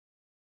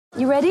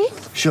You ready?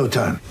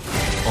 Showtime.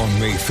 On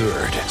May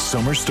 3rd,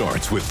 summer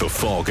starts with The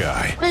Fall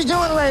Guy. Let's do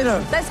it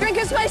later. Let's drink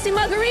a spicy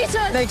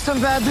margarita. Make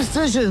some bad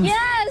decisions.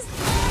 Yes!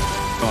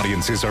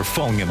 Audiences are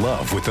falling in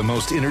love with the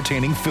most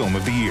entertaining film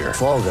of the year.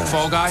 Fall Guy.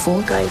 Fall Guy?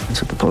 Fall guy.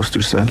 That's what the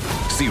poster said.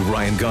 See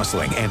Ryan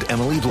Gosling and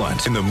Emily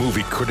Blunt in the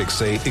movie critics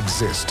say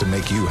exists to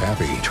make you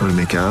happy. Trying to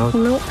make it out?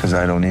 Nope. Because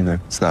I don't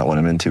either. It's not what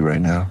I'm into right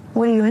now.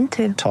 What are you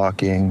into?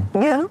 Talking.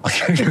 Yeah.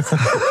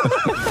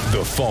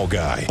 The Fall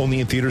Guy.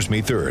 Only in theaters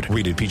May 3rd.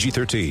 Rated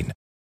PG-13.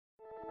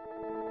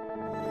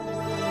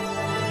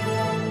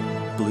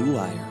 Blue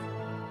Wire.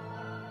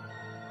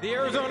 The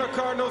Arizona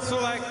Cardinals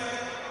select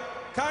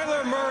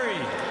Kyler Murray.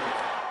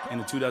 And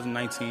the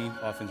 2019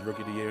 Offensive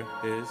Rookie of the Year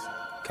is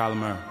Kyler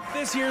Murray.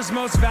 This year's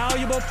most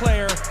valuable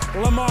player,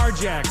 Lamar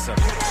Jackson.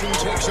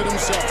 Takes it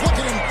himself. Look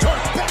at him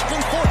dart back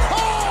and forth.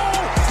 Oh!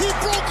 He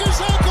broke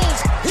his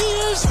ankles. He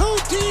is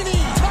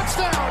Houdini.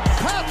 Touchdown.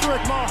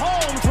 Patrick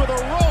Mahomes with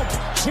a rope.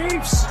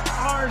 Chiefs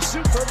are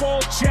Super Bowl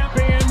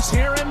champions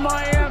here in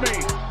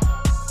Miami.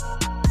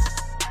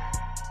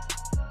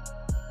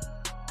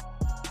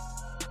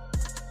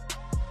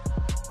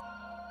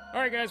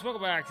 All right, guys,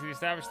 welcome back to the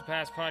Establish the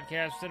Pass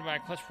podcast, presented by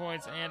Clutch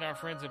Points and our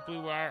friends at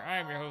Blue Wire. I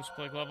am your host,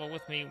 Blake Lovell.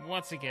 With me,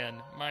 once again,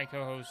 my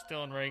co-host,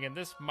 Dylan Reagan.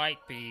 This might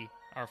be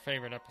our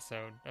favorite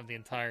episode of the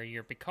entire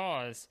year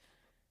because,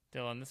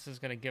 Dylan, this is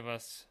going to give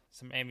us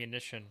some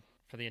ammunition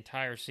for the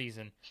entire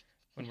season.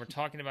 When we're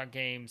talking about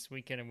games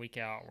week in and week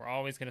out, we're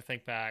always going to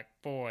think back,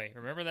 boy,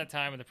 remember that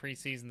time in the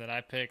preseason that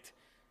I picked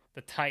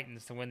the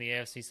Titans to win the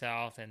AFC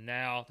South, and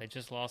now they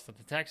just lost to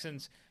the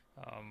Texans.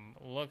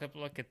 Look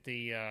at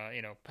the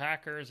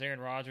Packers. Aaron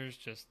Rodgers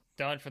just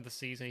done for the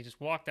season. He just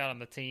walked out on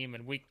the team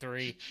in week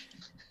 3.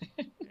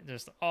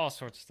 Just all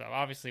sorts of stuff.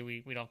 Obviously,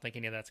 we don't think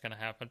any of that's going to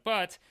happen.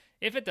 But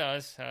if it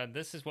does,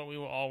 this is what we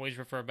will always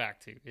refer back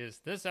to, is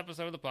this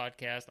episode of the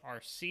podcast,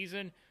 our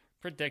season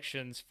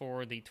predictions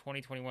for the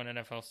 2021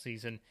 NFL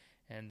season.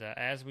 And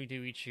as we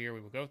do each year,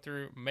 we will go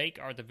through, make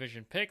our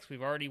division picks.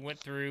 We've already went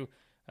through,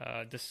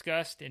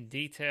 discussed in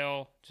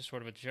detail, just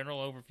sort of a general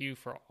overview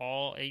for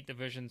all 8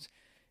 divisions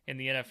in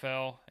the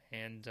NFL,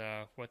 and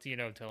what do you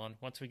know, Dylan?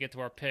 Once we get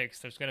to our picks,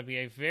 there's going to be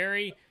a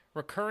very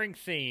recurring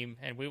theme,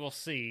 and we will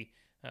see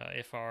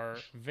if our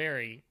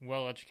very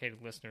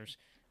well-educated listeners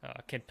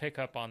can pick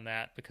up on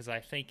that, because I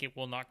think it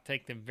will not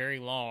take them very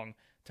long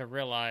to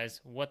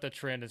realize what the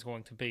trend is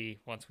going to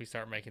be once we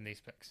start making these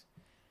picks.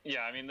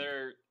 Yeah, I mean,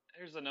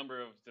 there's a number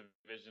of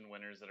division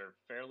winners that are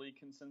fairly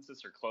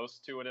consensus or close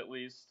to it at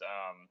least.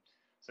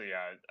 So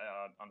yeah,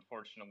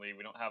 unfortunately,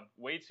 we don't have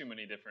way too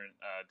many different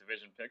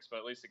division picks,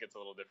 but at least it gets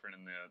a little different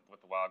with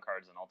the wild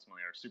cards, and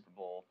ultimately our Super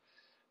Bowl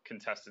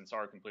contestants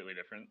are completely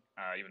different,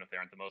 even if they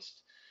aren't the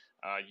most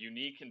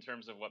unique in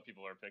terms of what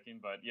people are picking.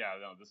 But yeah,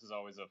 no, this is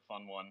always a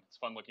fun one. It's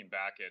fun looking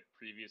back at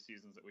previous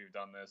seasons that we've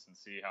done this and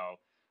see how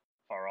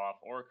far off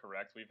or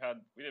correct we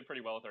did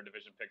pretty well with our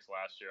division picks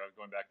last year. I was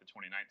going back to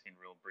 2019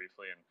 real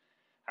briefly and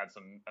had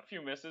a few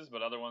misses,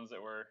 but other ones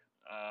that were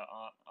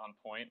on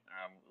point.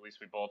 At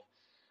least we both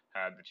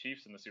had the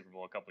Chiefs in the Super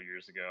Bowl a couple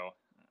years ago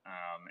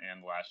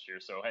and last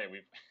year. So, hey,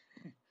 we've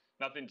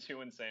nothing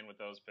too insane with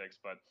those picks,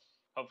 but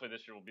hopefully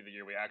this year will be the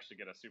year we actually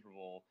get a Super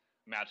Bowl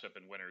matchup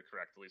and winner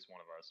correct, at least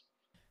one of us.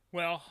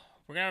 Well,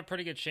 we're going to have a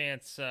pretty good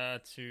chance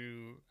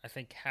to, I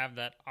think, have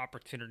that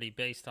opportunity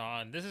based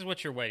on, this is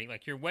what you're waiting.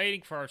 Like, you're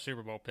waiting for our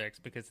Super Bowl picks,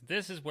 because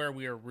this is where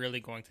we are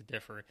really going to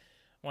differ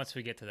once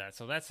we get to that.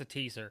 So that's a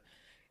teaser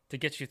to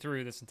get you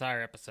through this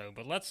entire episode.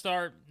 But let's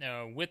start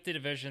with the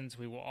divisions.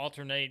 We will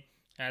alternate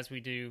as we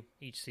do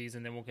each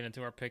season. Then we'll get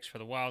into our picks for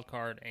the wild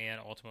card and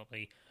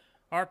ultimately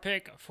our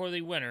pick for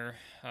the winner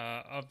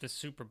of the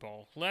Super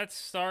Bowl. Let's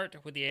start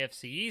with the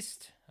AFC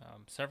East.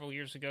 Several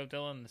years ago,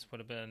 Dylan, this would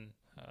have been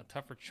a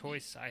tougher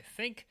choice, I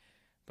think.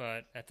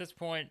 But at this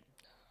point,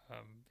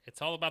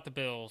 it's all about the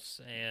Bills.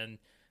 And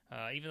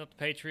even though the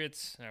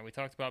Patriots, we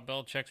talked about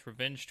Belichick's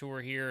revenge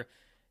tour here,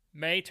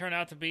 may turn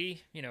out to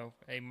be,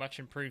 a much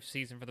improved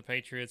season for the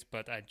Patriots.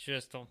 But I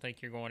just don't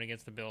think you're going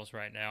against the Bills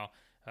right now.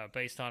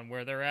 Based on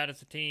where they're at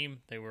as a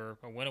team, they were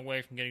a win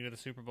away from getting to the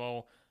Super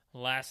Bowl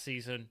last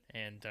season,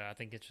 and I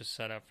think it's just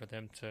set up for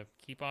them to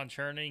keep on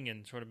churning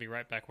and sort of be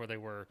right back where they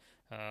were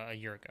a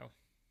year ago.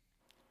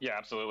 Yeah,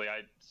 absolutely.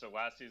 So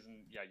last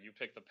season, you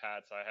picked the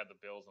Pats. I had the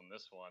Bills on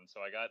this one,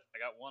 so I got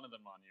one of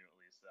them on you at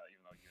least,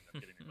 even though you ended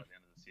up getting me by the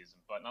end of the season.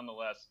 But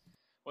nonetheless,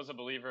 was a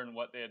believer in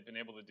what they had been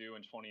able to do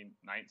in 2019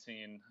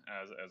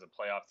 as a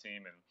playoff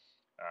team, and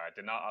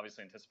did not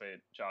obviously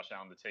anticipate Josh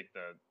Allen to take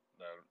the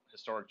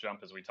historic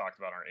jump, as we talked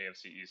about in our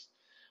AFC East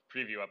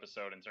preview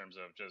episode, in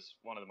terms of just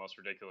one of the most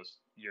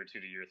ridiculous year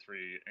 2 to year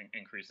 3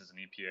 increases in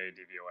EPA,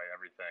 DVOA,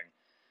 everything.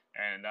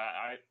 And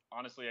I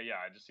honestly,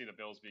 I just see the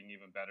Bills being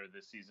even better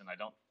this season. I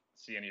don't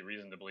see any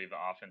reason to believe the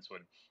offense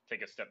would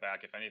take a step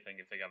back. If anything,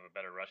 if they have a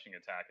better rushing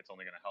attack, it's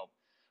only going to help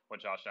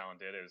what Josh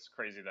Allen did. It was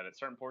crazy that at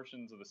certain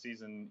portions of the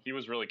season, he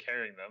was really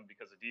carrying them,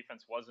 because the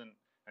defense wasn't,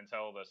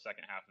 until the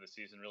second half of the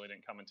season, really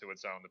didn't come into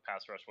its own. The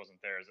pass rush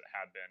wasn't there as it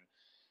had been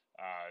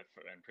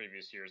in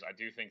previous years. I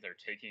do think they're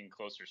taking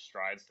closer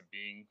strides to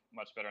being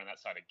much better on that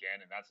side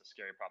again, and that's a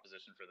scary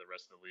proposition for the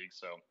rest of the league.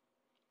 So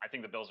I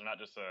think the Bills are not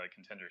just a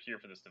contender here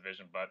for this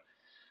division, but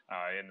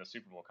in the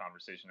Super Bowl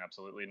conversation,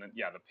 absolutely. And then,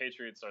 yeah, the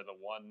Patriots are the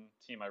one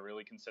team I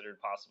really considered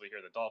possibly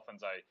here. The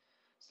Dolphins, I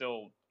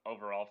still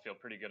overall feel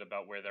pretty good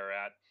about where they're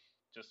at.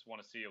 Just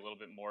want to see a little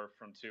bit more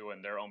from Tua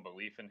and their own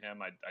belief in him.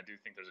 I do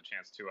think there's a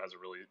chance Tua has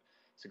a really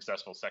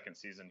successful second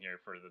season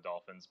here for the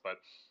Dolphins, but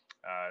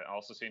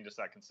also seeing just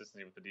that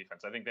consistency with the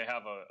defense. I think they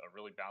have a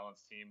really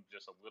balanced team,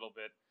 just a little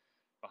bit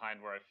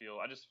behind where I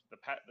feel.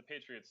 The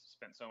Patriots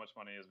spent so much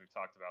money, as we've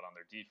talked about, on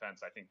their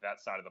defense. I think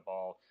that side of the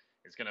ball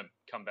is going to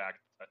come back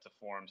to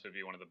form to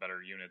be one of the better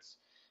units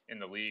in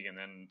the league. And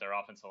then their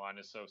offensive line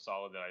is so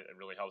solid that it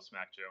really helps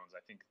Mac Jones.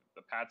 I think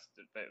the Pats,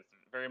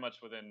 very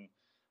much within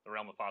the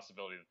realm of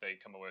possibility that they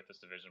come away with this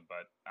division,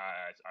 but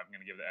I'm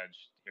going to give the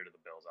edge here to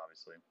the Bills,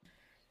 obviously.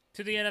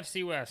 To the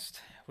NFC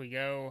West we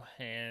go,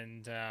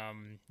 and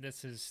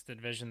this is the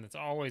division that's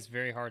always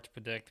very hard to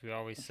predict. We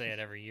always say it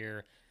every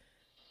year.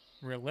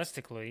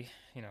 Realistically,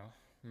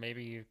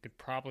 maybe you could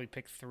probably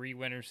pick 3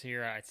 winners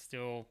here. I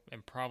still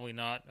am probably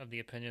not of the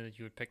opinion that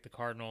you would pick the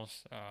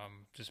Cardinals,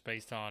 just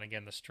based on,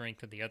 again, the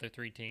strength of the other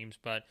 3 teams.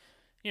 But,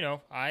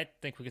 I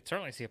think we could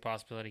certainly see a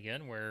possibility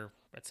again where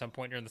at some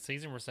point during the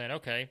season we're saying,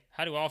 okay,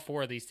 how do all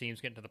 4 of these teams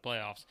get into the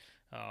playoffs?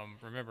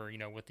 Remember,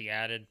 with the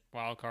added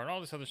wild card and all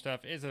this other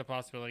stuff, is it a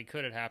possibility?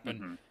 Could it happen?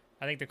 Mm-hmm.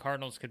 I think the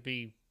Cardinals could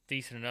be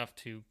decent enough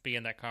to be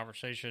in that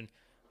conversation.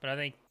 But I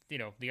think,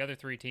 the other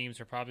 3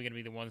 teams are probably going to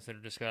be the ones that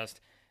are discussed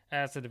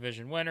as the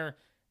division winner.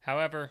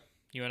 However,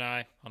 you and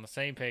I on the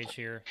same page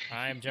here.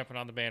 I am jumping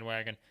on the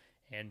bandwagon,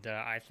 and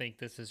I think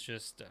this is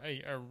just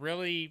a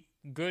really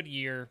good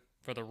year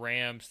for the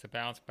Rams to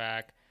bounce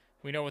back.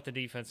 We know what the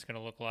defense is going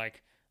to look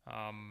like,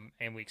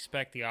 and we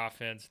expect the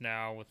offense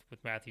now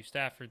with Matthew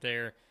Stafford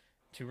there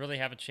to really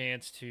have a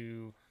chance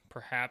to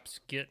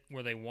perhaps get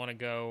where they want to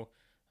go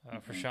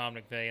for Sean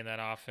McVay in that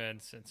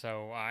offense. And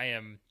so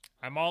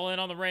I'm all in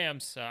on the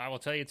Rams. I will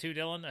tell you too,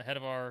 Dylan, ahead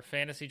of our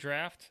fantasy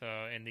draft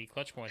in the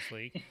Clutch Points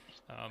League.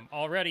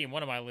 Already in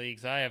one of my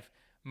leagues, I have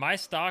my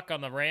stock on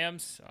the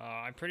Rams.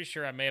 I'm pretty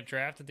sure I may have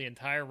drafted the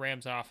entire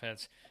Rams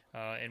offense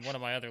in one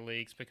of my other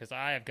leagues because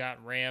I have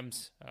got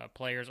Rams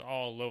players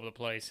all over the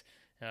place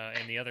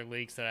in the other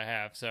leagues that I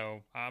have.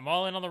 So I'm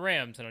all in on the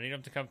Rams, and I need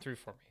them to come through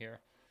for me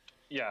here.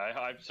 Yeah,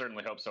 I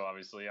certainly hope so.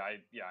 Obviously,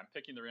 I'm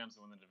picking the Rams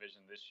to win the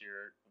division this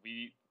year.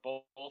 We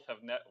both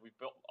have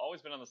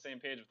always been on the same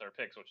page with our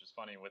picks, which is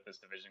funny with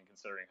this division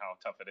considering how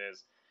tough it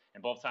is.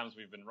 And both times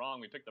we've been wrong.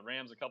 We picked the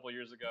Rams a couple of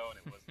years ago, and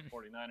it was the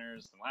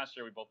 49ers. And last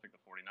year we both picked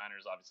the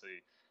 49ers.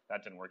 Obviously,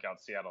 that didn't work out.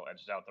 Seattle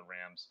edged out the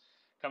Rams.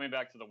 Coming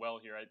back to the well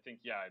here, I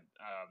think,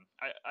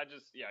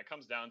 it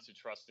comes down to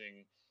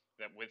trusting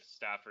that with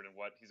Stafford and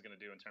what he's going to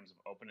do in terms of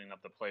opening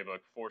up the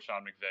playbook for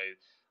Sean McVay.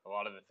 A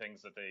lot of the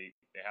things that they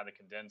had to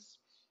condense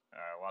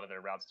a lot of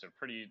their routes to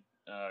pretty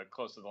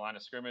close to the line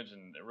of scrimmage,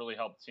 and it really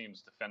helped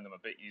teams defend them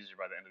a bit easier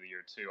by the end of the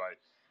year too.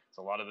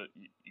 So a lot of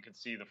you could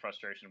see the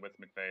frustration with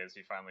McVay as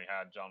he finally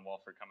had John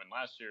Wolford come in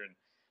last year, and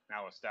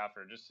now with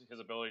Stafford, just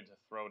his ability to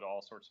throw to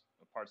all sorts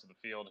of parts of the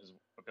field, his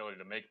ability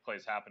to make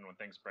plays happen when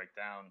things break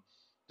down,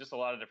 just a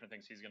lot of different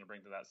things he's going to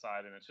bring to that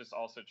side, and it's just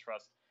also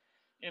trust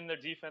in their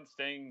defense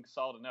staying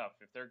solid enough.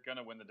 If they're going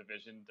to win the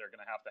division, they're going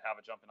to have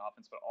a jump in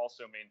offense, but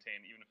also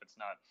maintain, even if it's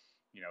not,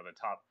 the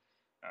top,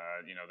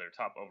 their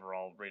top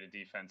overall rated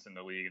defense in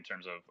the league in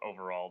terms of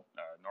overall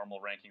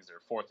normal rankings.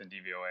 They're 4th in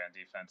DVOA on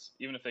defense.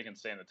 Even if they can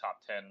stay in the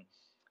top 10,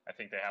 I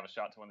think they have a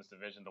shot to win this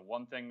division. The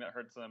one thing that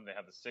hurts them, they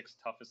have the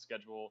 6th toughest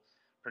schedule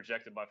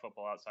projected by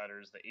Football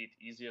Outsiders, the 8th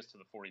easiest to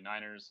the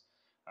 49ers.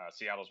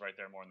 Seattle's right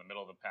there more in the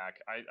middle of the pack.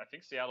 I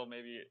think Seattle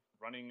may be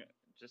running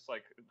just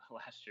like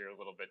last year a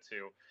little bit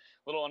too,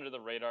 a little under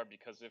the radar,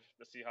 because if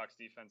the Seahawks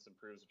defense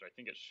improves, which I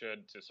think it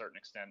should to a certain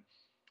extent,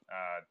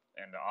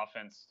 and the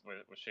offense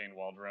with Shane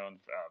Waldron,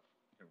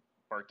 who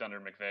worked under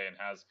McVay and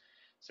has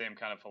same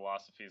kind of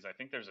philosophies, I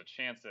think there's a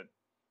chance that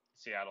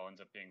Seattle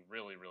ends up being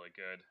really, really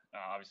good.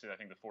 Obviously, I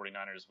think the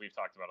 49ers, we've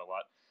talked about a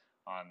lot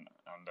on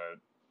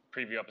the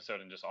preview episode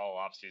and just all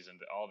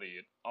offseason, all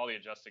the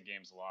adjusted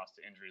games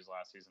lost to injuries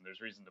last season. There's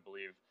reason to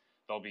believe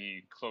they'll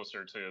be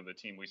closer to the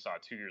team we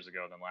saw 2 years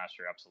ago than last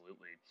year,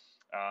 absolutely.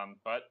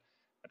 But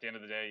at the end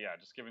of the day,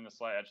 just giving the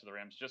slight edge to the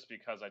Rams, just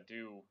because I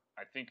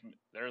think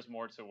there's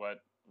more to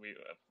what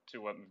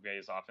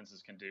McVay's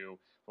offenses can do,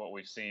 what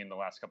we've seen the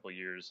last couple of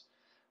years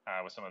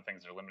with some of the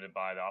things they're limited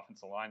by. The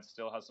offensive line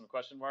still has some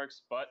question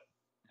marks, but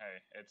hey,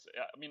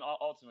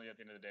 ultimately at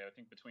the end of the day, I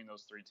think between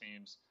those 3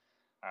 teams,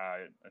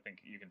 I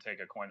think you can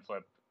take a coin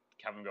flip,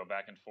 have them go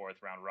back and forth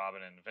round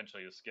robin, and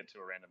eventually just get to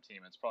a random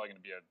team. It's probably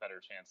going to be a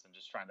better chance than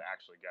just trying to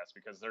actually guess,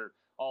 because they're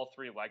all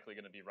 3 likely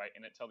going to be right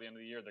in it till the end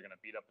of the year. They're going to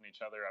beat up on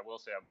each other. I will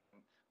say I'd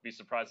be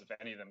surprised if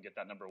any of them get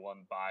that number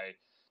 1 bye,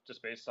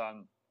 just based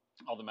on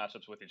all the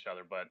matchups with each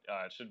other. But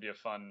it should be a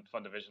fun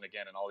division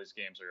again, and all these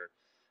games are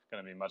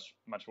going to be much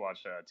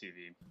watched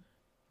TV.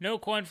 No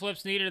coin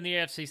flips needed in the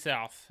AFC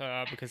South,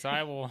 because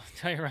I will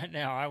tell you right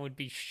now, I would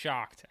be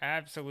shocked,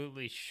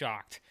 absolutely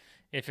shocked,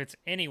 if it's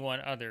anyone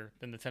other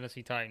than the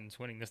Tennessee Titans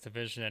winning this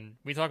division. And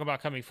we talk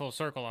about coming full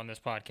circle on this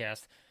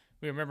podcast.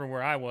 We remember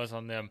where I was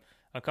on them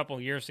a couple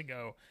of years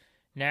ago.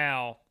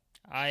 Now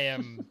I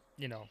am,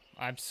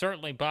 I'm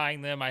certainly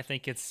buying them. I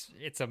think it's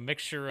a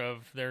mixture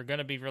of they're going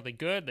to be really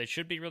good. They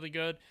should be really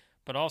good.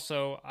 But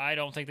also, I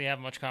don't think they have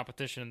much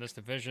competition in this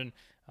division.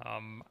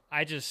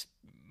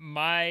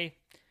 My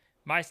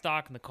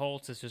stock in the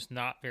Colts is just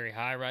not very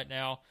high right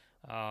now.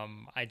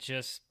 I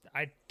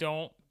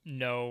don't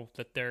know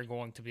that they're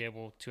going to be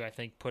able to, I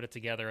think, put it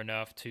together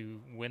enough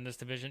to win this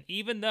division,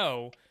 even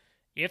though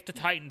if the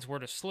Titans were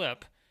to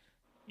slip,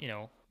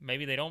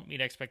 maybe they don't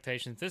meet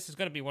expectations. This is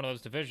going to be one of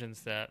those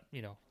divisions that,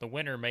 the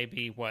winner may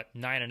be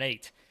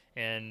 9-8,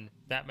 and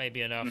that may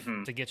be enough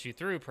to get you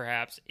through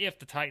perhaps. If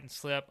the Titans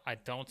slip, I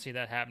don't see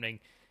that happening,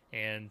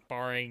 and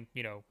barring,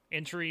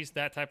 injuries,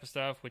 that type of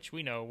stuff, which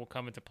we know will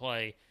come into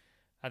play,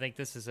 I think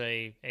this is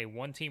a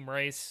one-team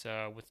race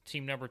with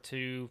team number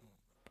 2.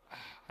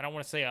 I don't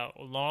want to say a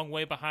long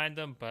way behind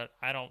them, but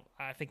I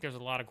think there's a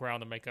lot of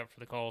ground to make up for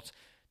the Colts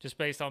just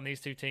based on these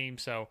two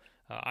teams. So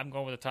I'm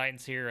going with the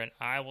Titans here, and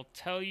I will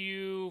tell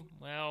you,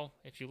 well,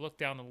 if you look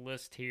down the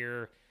list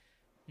here,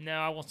 no,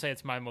 I won't say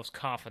it's my most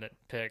confident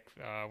pick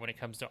when it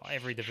comes to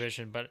every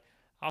division, but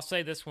I'll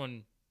say this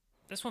one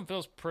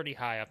feels pretty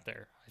high up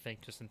there, I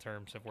think, just in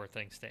terms of where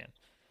things stand.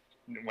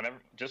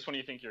 When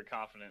you think you're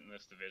confident in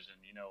this division,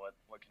 you know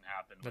what can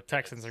happen. The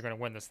Texans are going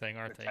to win this thing,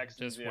 aren't they?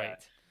 Texans, just wait.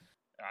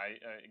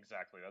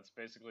 Exactly. That's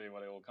basically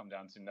what it will come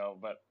down to. No,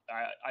 but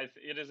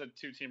it is a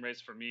 2-team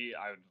race for me.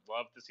 I would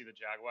love to see the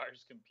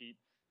Jaguars compete.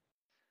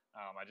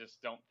 I just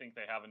don't think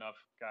they have enough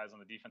guys on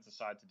the defensive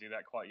side to do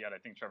that quite yet.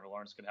 I think Trevor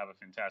Lawrence could have a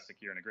fantastic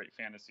year and a great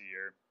fantasy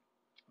year.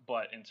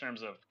 But in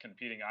terms of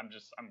competing, I'm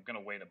going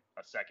to wait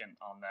a second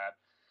on that.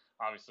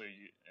 Obviously,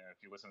 if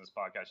you listen to this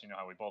podcast, you know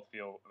how we both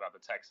feel about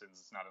the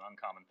Texans. It's not an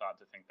uncommon thought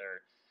to think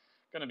they're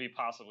going to be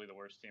possibly the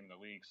worst team in the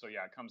league. So,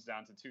 yeah, it comes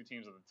down to 2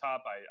 teams at the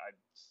top. I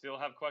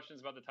still have questions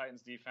about the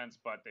Titans' defense,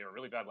 but they were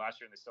really bad last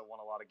year, and they still won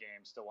a lot of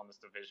games, still won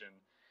this division.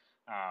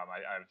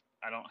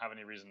 I don't have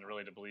any reason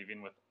really to believe,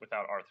 even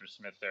without Arthur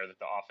Smith there, that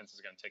the offense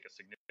is going to take a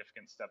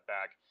significant step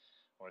back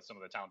with some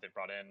of the talent they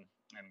brought in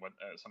and what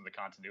some of the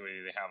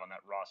continuity they have on that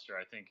roster.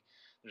 I think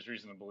there's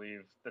reason to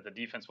believe that the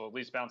defense will at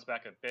least bounce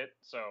back a bit.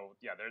 So,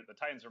 yeah, the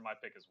Titans are my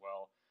pick as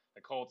well.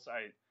 The Colts,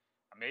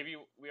 maybe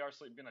we are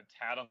going to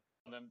tad on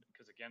them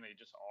because, again, they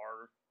just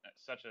are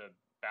such a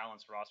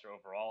balanced roster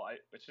overall.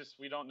 It's just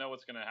we don't know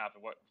what's going to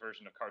happen, what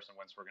version of Carson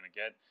Wentz we're going to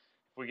get.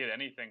 If we get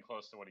anything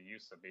close to what he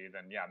used to be,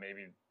 then, yeah,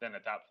 maybe then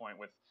at that point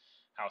with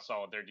how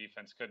solid their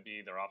defense could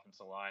be, their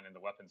offensive line, and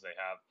the weapons they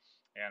have.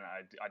 And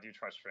I do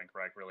trust Frank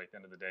Reich really at the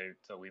end of the day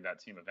to lead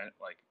that team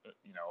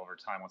over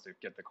time once they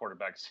get the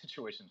quarterback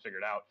situation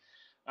figured out.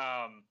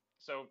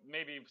 So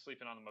maybe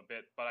sleeping on them a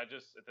bit, but I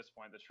just at this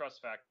point the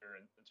trust factor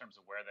in terms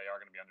of where they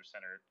are going to be under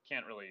center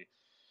can't really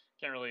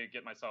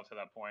get myself to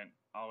that point.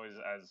 Always,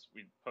 as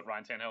we put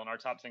Ryan Tannehill in our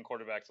top 10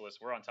 quarterbacks list,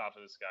 we're on top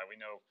of this guy. We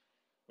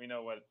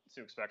know what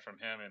to expect from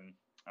him and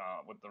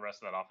what the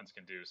rest of that offense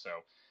can do.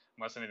 So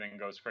unless anything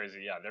goes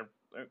crazy, yeah, they're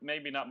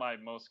maybe not my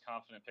most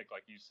confident pick,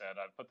 like you said.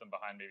 I'd put them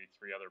behind maybe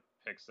 3 other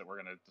picks that we're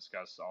going to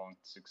discuss all in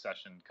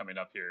succession coming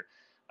up here.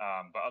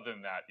 But other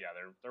than that, yeah,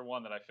 they're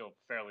one that I feel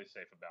fairly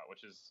safe about,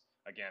 which is,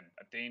 again,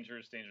 a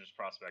dangerous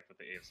prospect with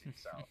the AFC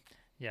South.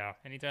 Yeah,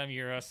 anytime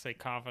you hear us say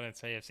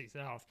confidence AFC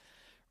South,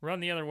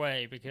 run the other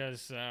way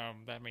because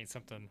that means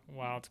something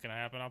wild's going to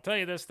happen. I'll tell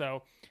you this,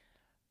 though.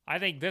 I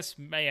think this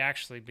may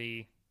actually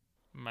be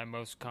my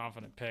most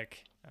confident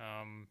pick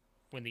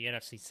win the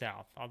NFC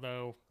South.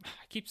 Although,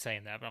 I keep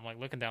saying that, but I'm like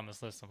looking down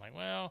this list. I'm like,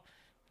 well,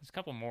 there's a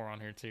couple more on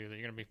here, too, that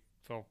you're going to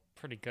feel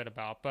pretty good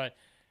about. But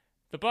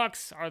the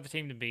Bucs are the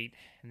team to beat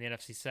in the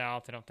NFC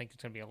South. I don't think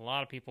there's going to be a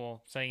lot of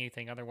people saying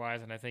anything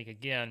otherwise. And I think,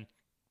 again,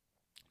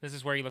 this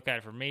is where you look at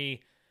it for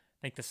me. I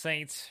think the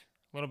Saints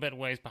a little bit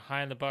ways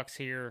behind the Bucs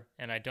here,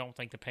 and I don't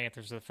think the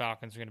Panthers or the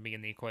Falcons are going to be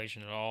in the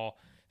equation at all.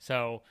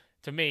 So,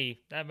 to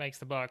me, that makes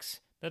the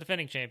Bucs, the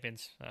defending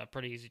champions, a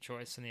pretty easy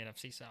choice in the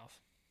NFC South.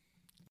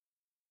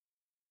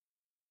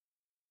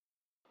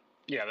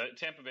 Yeah,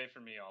 Tampa Bay for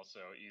me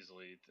also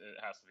easily it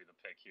has to be the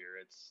pick here.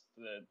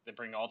 They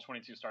bring all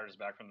 22 starters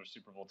back from their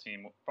Super Bowl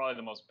team, probably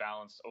the most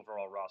balanced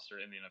overall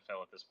roster in the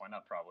NFL at this point.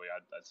 Not probably,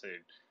 I'd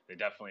say they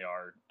definitely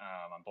are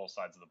on both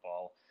sides of the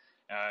ball.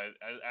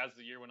 As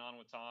the year went on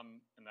with Tom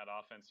in that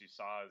offense, you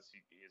saw as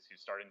he's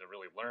starting to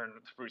really learn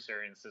the Bruce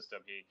Arians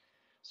system, he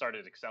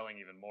started excelling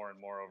even more and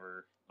more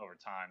over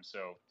time.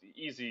 So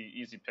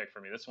easy pick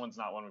for me. This one's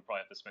not one we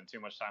probably have to spend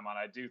too much time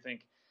on. I do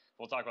think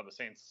we'll talk about the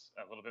Saints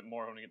a little bit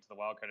more when we get to the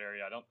wildcard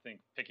area. I don't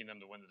think picking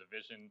them to win the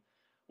division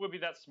would be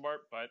that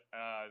smart, but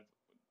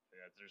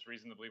there's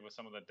reason to believe with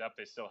some of the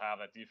depth they still have,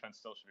 that defense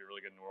still should be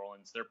really good in New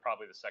Orleans. They're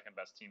probably the second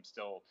best team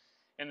still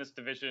in this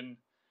division.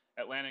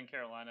 Atlanta and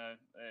Carolina,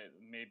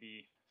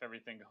 maybe if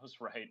everything goes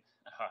right,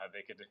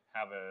 they could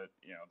have the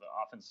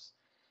offense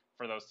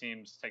for those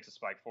teams takes a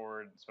spike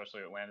forward,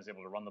 especially Atlanta's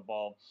able to run the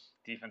ball.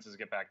 Defenses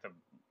get back to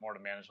more to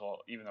manageable,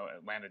 even though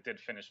Atlanta did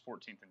finish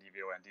 14th in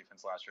DVOA on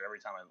defense last year. Every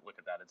time I look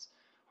at that, it's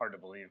hard to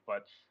believe.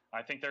 But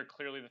I think they're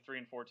clearly the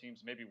 3 and 4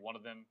 teams. Maybe one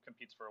of them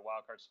competes for a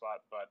wild card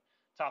spot, but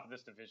top of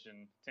this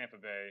division, Tampa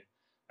Bay,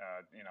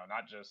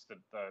 not just the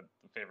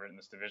favorite in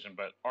this division,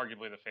 but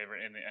arguably the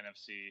favorite in the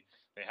NFC.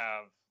 They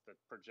have the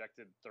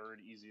projected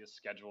third easiest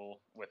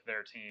schedule with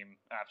their team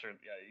after,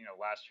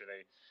 last year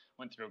they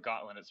went through a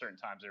gauntlet at certain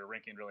times. They were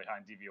ranking really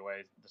high in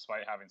DVOA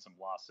despite having some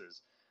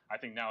losses. I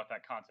think now with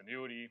that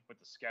continuity with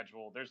the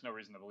schedule, there's no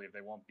reason to believe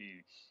they won't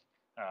be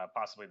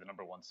possibly the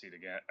number 1 seed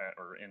again,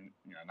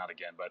 not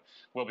again, but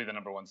will be the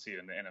number 1 seed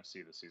in the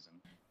NFC this season.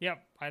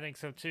 Yep, I think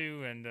so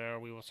too,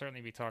 and we will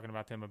certainly be talking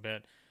about them a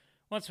bit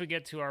once we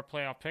get to our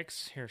playoff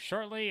picks here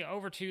shortly.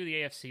 Over to the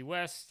AFC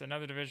West,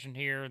 another division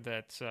here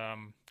that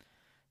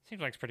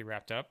seems like it's pretty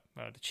wrapped up.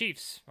 The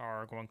Chiefs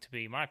are going to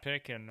be my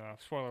pick, and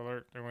spoiler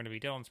alert, they're going to be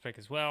Dylan's pick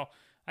as well.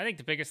 I think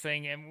the biggest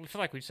thing, and we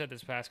feel like we've said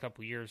this past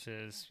couple years,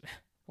 is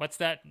what's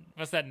that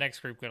next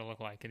group going to look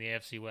like in the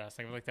AFC West?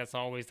 I feel like that's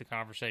always the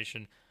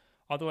conversation.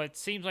 Although it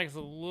seems like it's a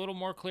little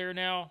more clear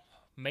now,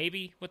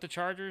 maybe with the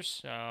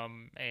Chargers,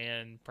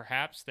 and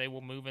perhaps they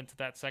will move into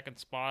that second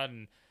spot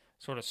and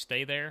sort of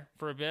stay there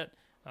for a bit.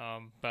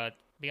 But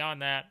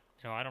beyond that,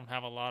 I don't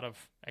have a lot of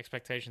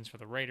expectations for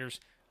the Raiders.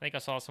 I think I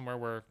saw somewhere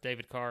where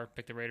David Carr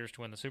picked the Raiders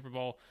to win the Super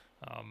Bowl.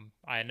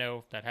 I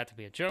know that had to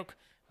be a joke,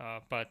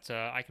 but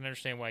I can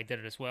understand why he did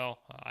it as well.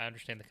 I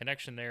understand the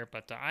connection there,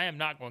 but I am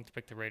not going to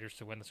pick the Raiders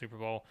to win the Super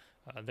Bowl.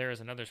 There is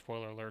another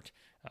spoiler alert.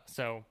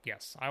 So,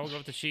 yes, I will go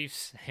with the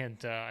Chiefs,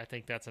 and I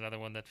think that's another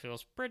one that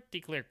feels pretty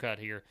clear-cut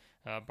here,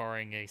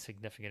 barring a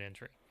significant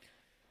injury.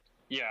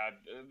 Yeah,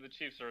 the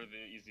Chiefs are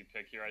the easy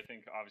pick here. I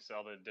think, obviously,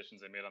 all the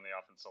additions they made on the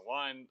offensive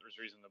line, there's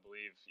reason to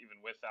believe,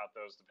 even without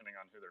those, depending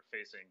on who they're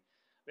facing,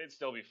 they'd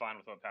still be fine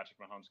with what Patrick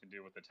Mahomes can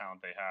do with the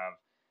talent they have.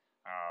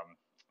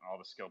 All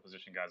the skill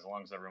position guys, as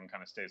long as everyone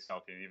kind of stays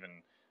healthy,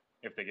 even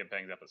if they get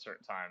banged up at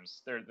certain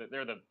times, they're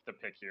the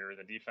pick here.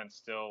 The defense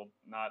still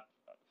not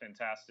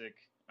fantastic.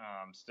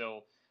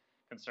 Still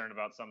concerned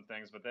about some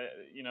things, but they're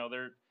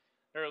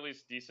at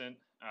least decent.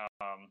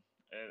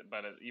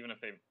 But even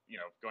if they,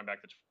 going back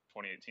to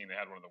 2018, they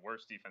had one of the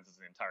worst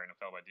defenses in the entire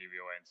NFL by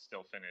DVOA and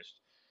still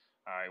finished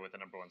with the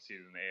number 1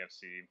 seed in the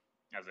AFC,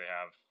 as they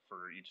have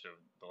for each of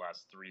the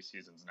last 3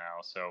 seasons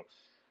now. So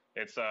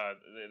it's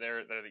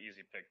they're the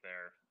easy pick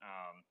there.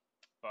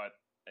 But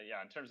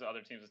yeah, in terms of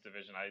other teams in this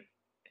division,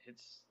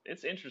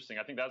 it's interesting.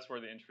 I think that's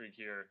where the intrigue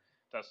here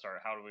does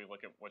start. How do we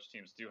look at which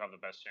teams do have the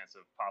best chance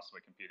of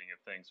possibly competing if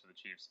things for the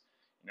Chiefs,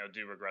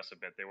 do regress a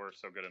bit? They were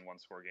so good in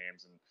 1-score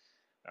games, and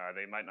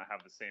they might not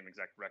have the same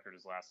exact record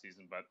as last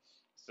season, but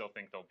still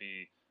think they'll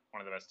be one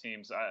of the best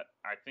teams.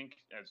 I think,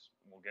 as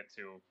we'll get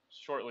to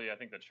shortly, I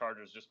think the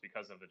Chargers, just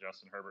because of the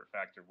Justin Herbert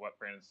factor, what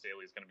Brandon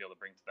Staley is going to be able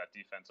to bring to that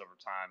defense over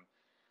time,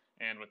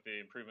 and with the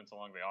improvements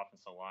along the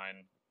offensive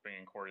line,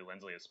 bringing Corey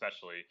Linsley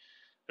especially,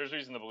 there's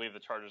reason to believe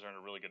the Chargers are in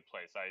a really good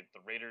place.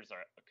 The Raiders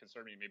are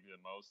concern me maybe the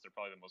most. They're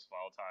probably the most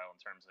volatile in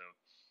terms of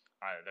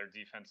their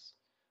defense.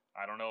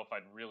 I don't know if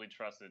I'd really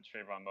trust that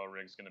Trayvon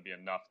Moehrig is going to be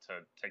enough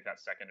to take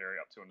that secondary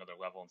up to another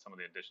level. And some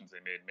of the additions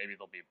they made, maybe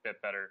they'll be a bit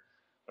better.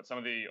 But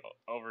some of the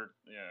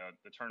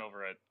the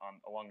turnover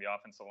along the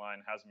offensive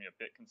line has me a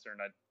bit concerned.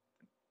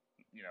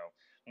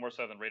 More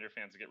so than Raider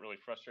fans get really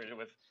frustrated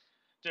with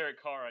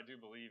Derek Carr. I do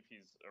believe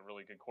he's a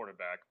really good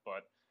quarterback,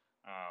 but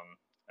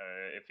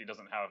if he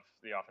doesn't have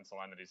the offensive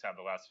line that he's had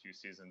the last few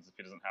seasons, if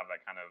he doesn't have that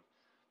kind of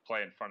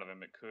play in front of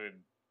him, it could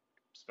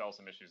spell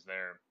some issues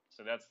there.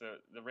 So that's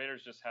the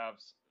Raiders just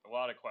have a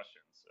lot of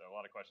questions. A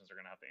lot of questions they're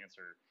going to have to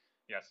answer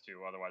yes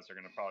to. Otherwise, they're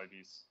going to probably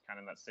be kind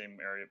of in that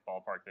same area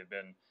ballpark they've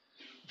been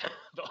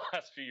the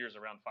last few years,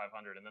 around 500.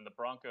 And then the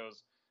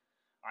Broncos,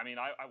 I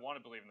want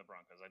to believe in the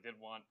Broncos. I did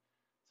want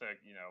to,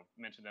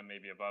 mention them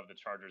maybe above the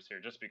Chargers here,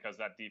 just because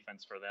that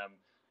defense for them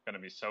going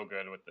to be so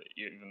good.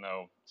 Even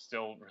though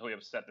still really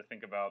upset to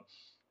think about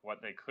what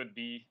they could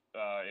be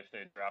if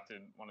they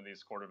drafted one of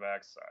these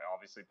quarterbacks.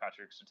 Obviously,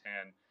 Patrick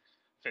Surtain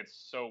fits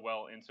so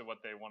well into what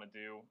they want to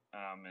do,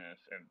 and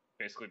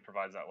basically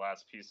provides that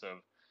last piece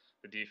of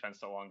the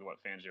defense along to what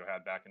Fangio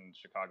had back in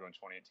Chicago in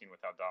 2018 with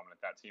how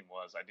dominant that team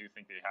was. I do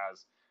think he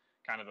has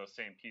kind of those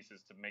same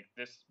pieces to make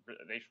this.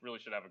 They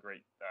really should have a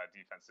great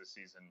defense this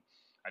season.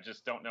 I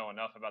just don't know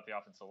enough about the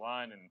offensive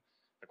line and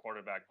the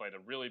quarterback play to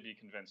really be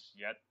convinced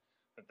yet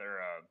that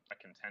they're a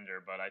contender.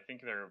 But I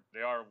think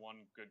they are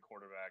one good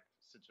quarterback,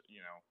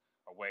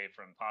 away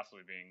from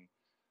possibly being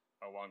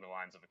along the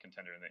lines of a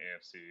contender in the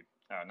AFC,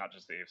 not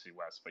just the AFC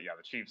West. But yeah,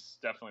 the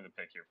Chiefs definitely the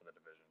pick here for the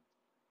division.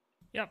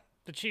 Yep,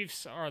 the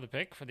Chiefs are the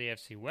pick for the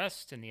AFC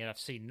West and the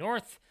NFC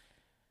North.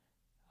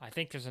 I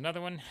think there's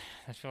another one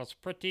that feels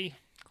pretty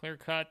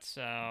clear-cut.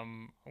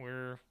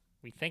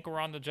 We think we're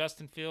on the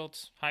Justin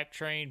Fields hype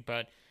train,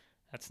 but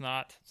that's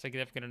not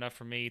significant enough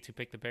for me to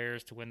pick the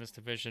Bears to win this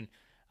division.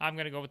 I'm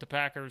going to go with the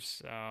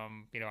Packers.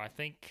 I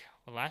think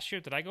last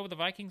year, did I go with the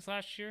Vikings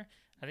last year?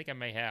 I think I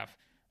may have.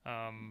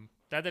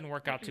 That didn't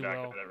work out too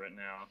well. That right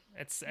now.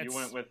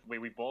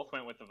 We both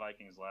went with the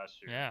Vikings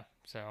last year. Yeah,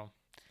 so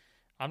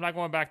I'm not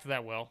going back to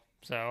that well.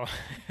 So,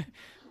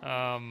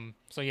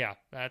 yeah,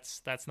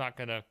 that's not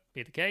going to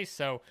be the case.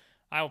 So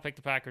I will pick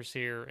the Packers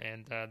here,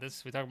 and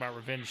we talk about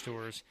revenge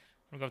tours.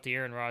 I'm going to go with the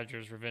Aaron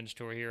Rodgers revenge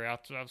tour here. I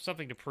have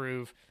something to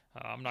prove.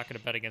 I'm not going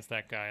to bet against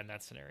that guy in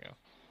that scenario.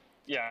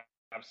 Yeah,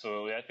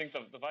 absolutely. I think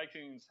the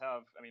Vikings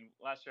have,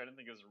 last year I didn't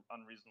think it was an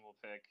unreasonable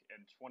pick.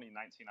 In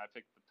 2019, I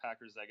picked the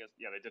Packers, I guess.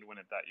 Yeah, they did win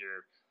it that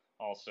year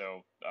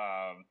also.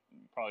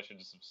 Probably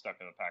should just have stuck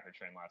to the Packer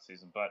train last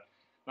season. But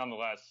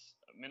nonetheless,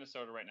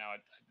 Minnesota right now,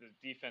 the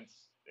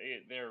defense,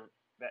 you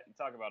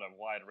talk about a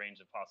wide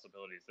range of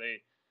possibilities.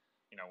 They,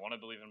 want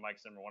to believe in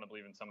Mike Zimmer, want to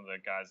believe in some of the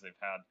guys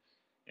they've had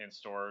in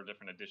store,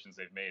 different additions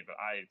they've made. But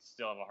I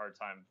still have a hard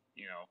time,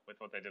 with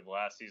what they did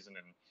last season,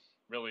 and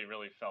really,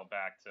 really fell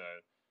back to,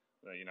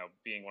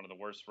 being one of the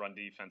worst run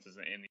defenses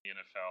in the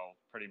NFL,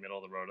 pretty middle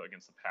of the road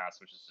against the pass,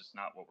 which is just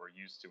not what we're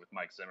used to with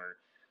Mike Zimmer.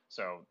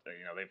 So,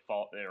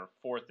 they're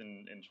fourth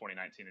in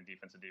 2019 in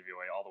defensive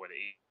DVOA, all the way to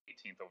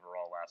 18th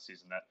overall last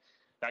season.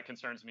 That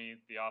concerns me.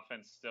 The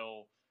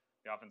offensive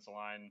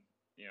line,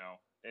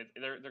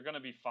 they're going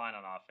to be fine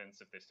on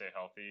offense if they stay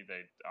healthy.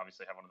 They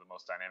obviously have one of the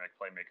most dynamic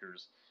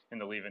playmakers in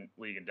the league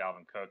in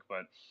Dalvin Cook,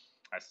 but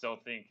I still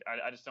think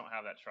I just don't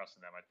have that trust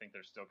in them. I think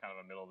they're still kind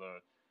of a middle of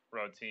the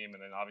road team,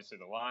 and then obviously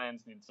the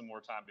Lions need some more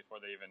time before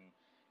they even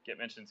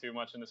get mentioned too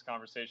much in this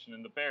conversation.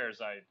 And the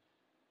Bears,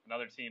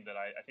 another team that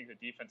I think the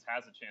defense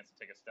has a chance to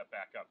take a step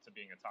back up to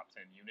being a top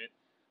 10 unit.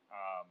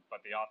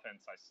 But the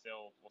offense,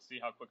 we'll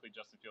see how quickly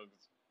Justin Fields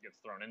gets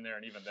thrown in there.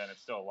 And even then,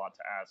 it's still a lot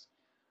to ask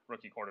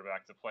rookie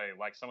quarterback to play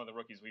like some of the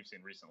rookies we've seen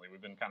recently.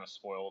 We've been kind of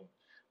spoiled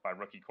by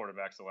rookie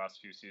quarterbacks the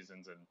last few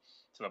seasons, and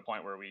to the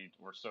point where we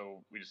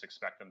just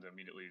expect them to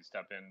immediately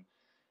step in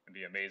and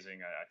be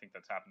amazing. I think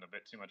that's happened a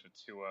bit too much with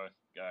Tua,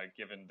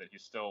 given that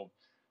he's still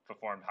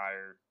performed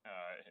higher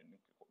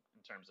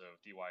in terms of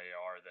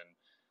DYAR than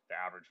the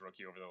average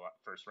rookie over the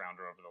first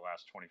rounder over the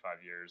last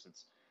 25 years.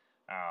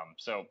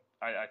 So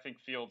I think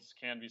Fields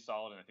can be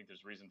solid, and I think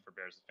there's reason for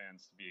Bears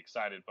fans to be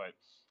excited, but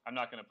I'm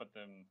not going to put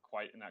them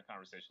quite in that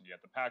conversation yet.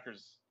 The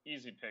Packers,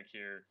 easy pick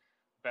here.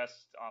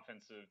 Best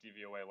offensive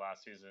DVOA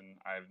last season.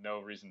 I have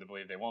no reason to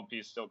believe they won't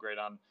be. Still great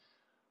on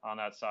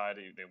that side.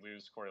 They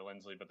lose Corey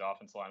Linsley, but the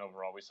offensive line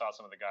overall, we saw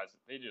some of the guys,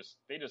 they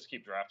just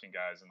keep drafting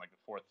guys in like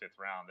the 4th, 5th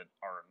round that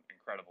are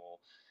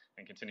incredible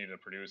and continue to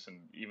produce.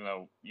 And even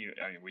though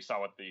we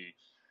saw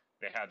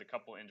they had a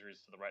couple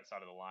injuries to the right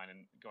side of the line,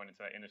 and going into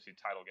that NFC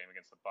title game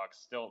against the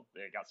Bucs, still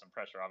they got some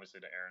pressure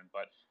obviously to Aaron,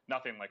 but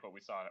nothing like what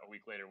we saw a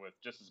week later with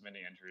just as many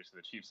injuries to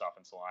the Chiefs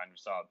offensive line.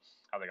 We saw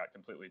how they got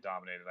completely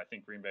dominated. I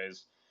think Green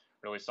Bay's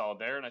really solid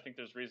there, and I think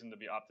there's reason to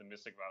be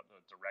optimistic about the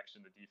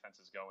direction the defense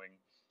is going.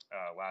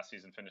 Last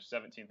season finished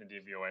 17th in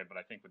DVOA, but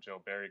I think with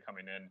Joe Barry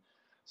coming in,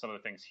 some of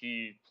the things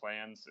he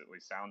plans, at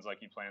least sounds like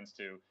he plans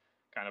to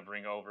kind of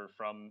bring over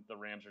from the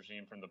Rams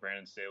regime, from the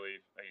Brandon Staley.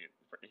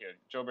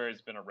 Joe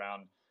Barry's been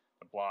around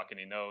the block, and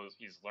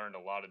he's learned a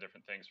lot of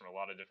different things from a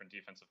lot of different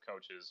defensive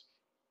coaches.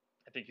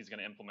 I think he's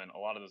going to implement a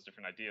lot of those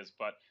different ideas,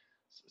 but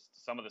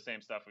some of the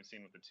same stuff we've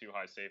seen with the 2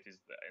 high safeties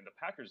and the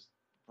Packers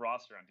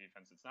roster on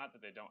defense. It's not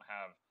that they don't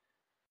have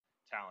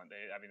talent.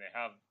 They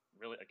have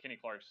really Kenny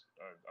Clark's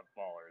a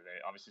baller. They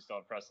obviously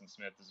still have Preston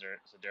Smith,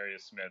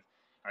 Zadarius Smith.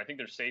 And I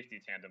think their safety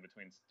tandem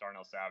between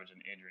Darnell Savage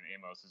and Adrian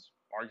Amos is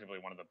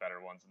arguably one of the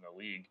better ones in the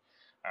league.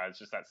 It's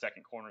just that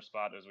second corner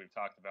spot, as we've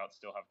talked about,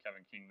 still have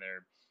Kevin King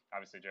there.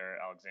 Obviously, Jared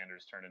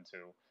Alexander's turned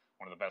into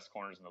one of the best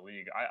corners in the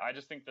league. I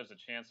just think there's a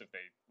chance with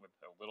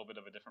a little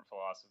bit of a different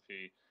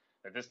philosophy,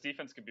 that this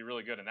defense could be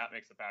really good, and that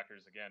makes the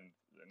Packers, again,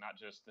 not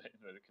just the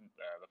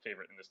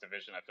favorite in this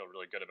division. I feel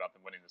really good about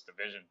them winning this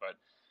division, but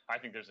I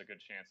think there's a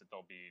good chance that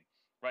they'll be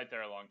right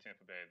there along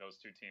Tampa Bay. Those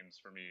 2 teams,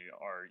 for me,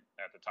 are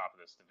at the top of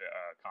this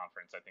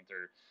conference. I think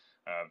they're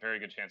a very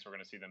good chance we're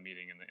going to see them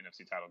meeting in the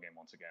NFC title game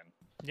once again.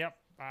 Yep,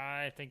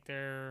 I think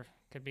there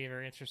could be a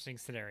very interesting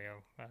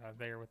scenario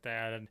there with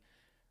that. And,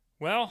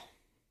 well,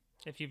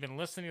 if you've been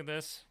listening to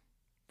this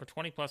for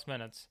 20-plus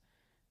minutes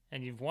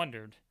and you've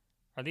wondered,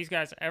 are these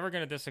guys ever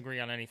going to disagree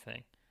on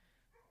anything?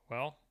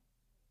 Well,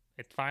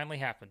 it finally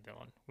happened,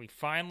 Dylan. We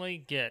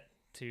finally get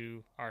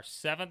to our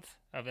 7th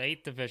of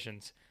 8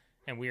 divisions,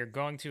 and we are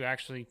going to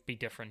actually be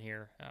different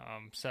here.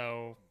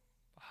 So,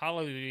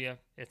 hallelujah,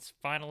 it's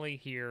finally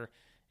here,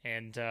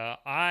 and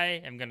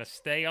I am going to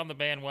stay on the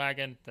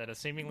bandwagon that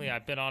seemingly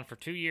I've been on for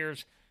 2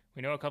 years.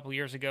 We know a couple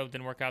years ago it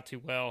didn't work out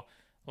too well.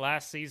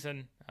 Last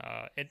season,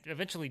 it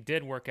eventually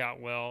did work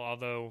out well,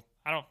 although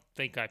I don't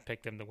think I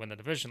picked them to win the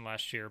division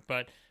last year,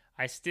 but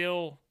I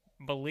still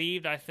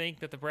I think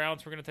that the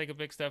Browns were going to take a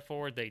big step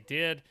forward. They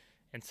did.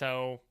 And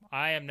so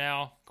I am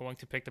now going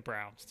to pick the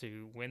Browns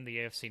to win the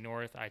AFC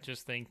North. I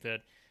just think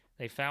that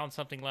they found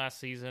something last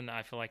season.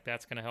 I feel like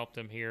that's going to help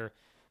them here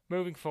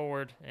moving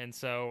forward. And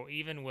so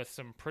even with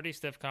some pretty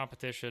stiff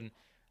competition,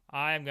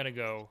 I am going to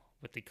go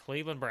with the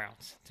Cleveland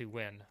Browns to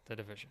win the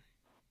division.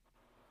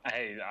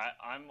 Hey,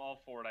 I'm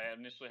all for it. I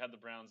initially had the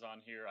Browns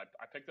on here. I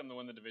picked them to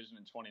win the division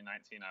in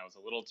 2019. I was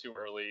a little too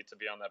early to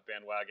be on that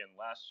bandwagon.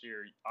 Last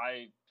year,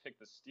 I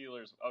picked the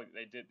Steelers. Oh,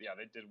 they did. Yeah,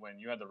 they did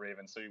win. You had the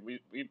Ravens. So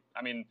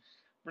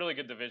really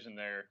good division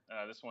there.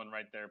 This one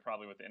right there,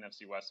 probably with the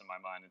NFC West in my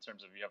mind, in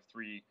terms of you have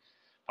 3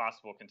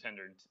 possible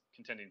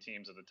contending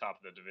teams at the top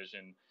of the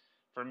division.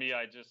 For me,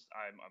 I'm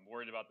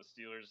worried about the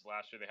Steelers.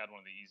 Last year, they had one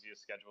of the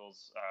easiest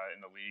schedules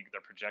in the league. They're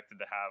projected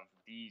to have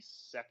the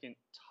second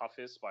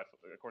toughest,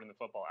 according to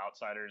Football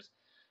Outsiders.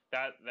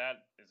 That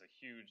is a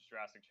huge,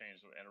 drastic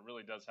change, and it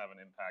really does have an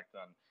impact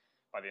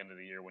by the end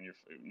of the year when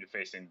you're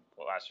facing.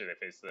 Well, last year they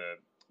faced the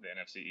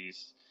NFC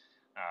East.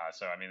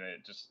 So I mean,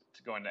 just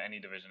to go into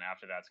any division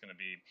after that's going to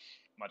be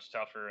much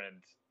tougher. And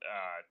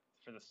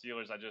for the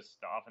Steelers,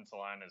 the offensive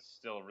line is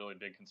still a really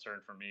big concern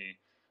for me.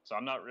 So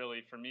I'm not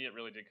really, for me, it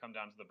really did come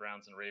down to the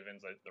Browns and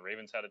Ravens. The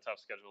Ravens had a tough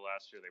schedule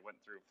last year. They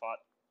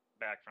fought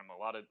back from a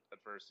lot of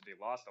adversity,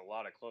 lost a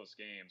lot of close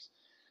games.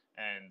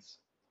 And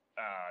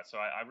so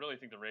I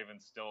really think the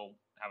Ravens still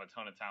have a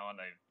ton of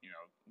talent. They,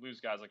 lose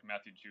guys like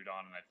Matthew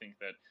Judon, and I think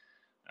that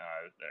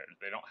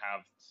they don't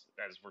have,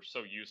 as we're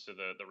so used to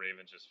the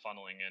Ravens just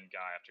funneling in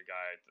guy after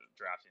guy,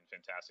 drafting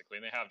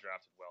fantastically. And they have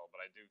drafted well, but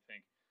I do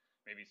think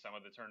maybe some of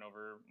the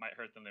turnover might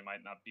hurt them. They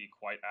might not be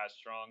quite as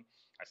strong.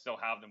 I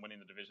still have them winning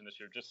the division this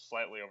year, just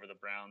slightly over the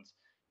Browns.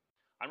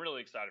 I'm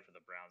really excited for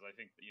the Browns. I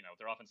think,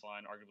 their offensive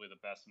line, arguably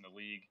the best in the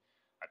league.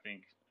 I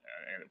think,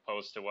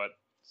 opposed to what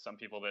some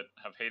people that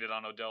have hated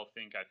on Odell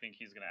think, I think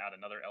he's going to add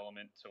another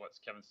element to what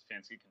Kevin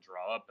Stefanski can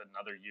draw up,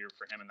 another year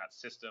for him in that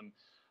system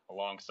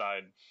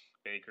alongside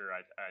Baker.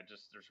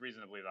 There's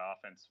reason to believe the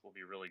offense will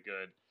be really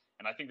good.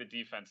 And I think the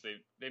defense,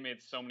 they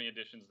made so many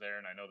additions there,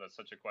 and I know that's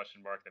such a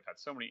question mark. They've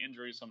had so many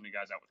injuries, so many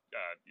guys out with,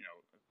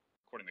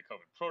 according to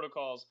COVID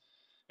protocols.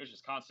 It was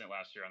just constant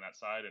last year on that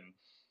side, and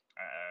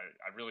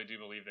I really do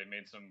believe they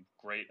made some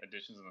great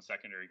additions in the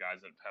secondary.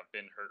 Guys that have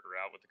been hurt or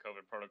out with the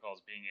COVID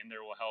protocols being in there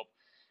will help,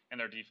 and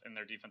their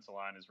defensive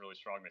line is really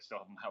strong. They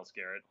still have Myles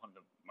Garrett, one of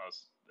the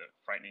most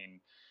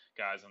frightening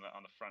guys on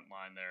the front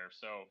line there.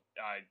 So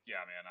I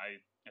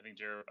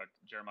think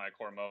Jeremiah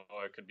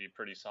Koromoa could be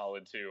pretty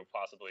solid too,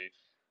 possibly.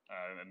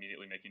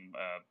 Immediately making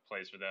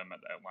plays for them at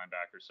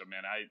linebacker. So,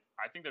 man, I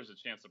think there's a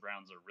chance the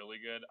Browns are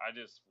really good. I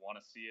just want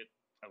to see it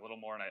a little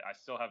more, and I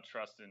still have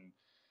trust in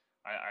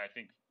 – I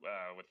think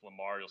with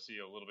Lamar, you'll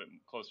see a little bit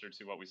closer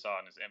to what we saw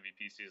in his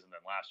MVP season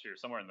than last year,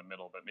 somewhere in the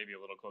middle, but maybe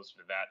a little closer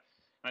to that.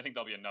 And I think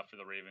that'll be enough for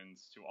the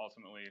Ravens to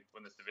ultimately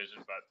win this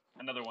division. But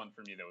another one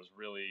for me that was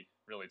really,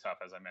 really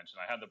tough, as I mentioned.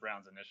 I had the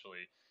Browns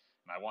initially,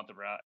 and I want the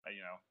Browns – I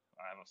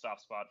have a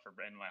soft spot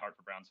in my heart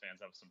for Browns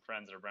fans. I have some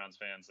friends that are Browns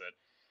fans that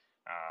 –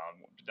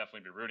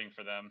 definitely be rooting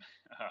for them,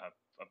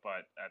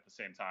 but at the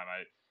same time,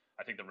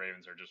 I think the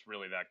Ravens are just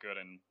really that good,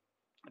 and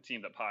a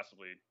team that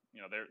possibly,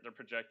 they're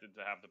projected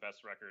to have the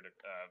best record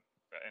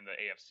in the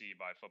AFC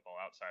by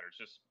Football Outsiders,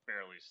 just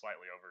barely,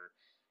 slightly over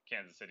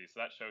Kansas City. So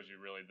that shows you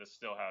really this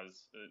still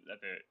has, at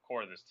the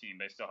core of this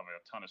team, they still have a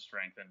ton of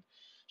strength and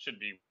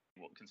should be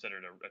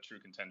considered a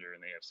true contender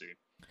in the AFC.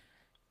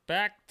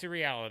 Back to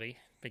reality,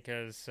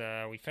 because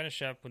we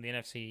finish up with the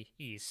NFC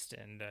East,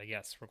 and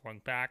yes, we're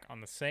going back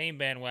on the same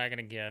bandwagon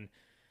again.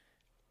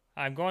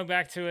 I'm going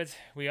back to it.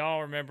 We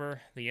all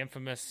remember the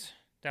infamous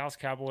Dallas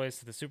Cowboys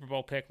to the Super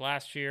Bowl pick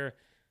last year.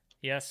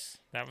 Yes,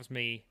 that was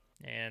me,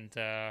 and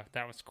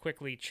that was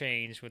quickly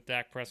changed with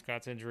Dak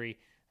Prescott's injury.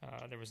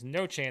 There was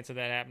no chance of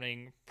that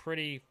happening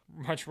pretty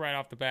much right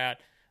off the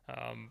bat.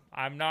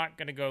 I'm not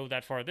going to go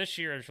that far this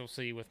year, as you'll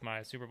see with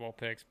my Super Bowl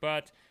picks,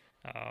 but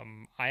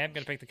I am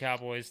going to pick the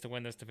Cowboys to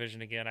win this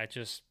division again.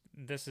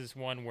 This is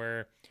one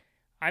where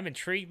I'm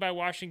intrigued by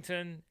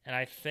Washington, and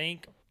I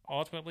think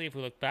ultimately if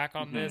we look back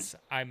on this,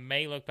 I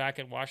may look back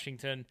at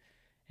Washington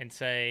and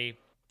say,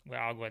 well,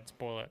 I'll go ahead and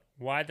spoil it.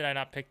 Why did I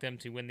not pick them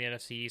to win the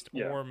NFC East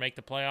or make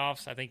the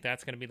playoffs? I think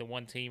that's going to be the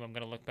one team I'm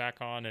going to look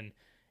back on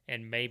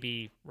and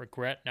maybe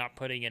regret not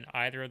putting in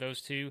either of those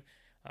two.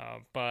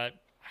 But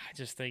I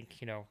just think,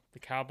 the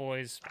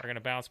Cowboys are going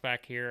to bounce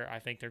back here. I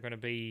think they're going to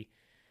be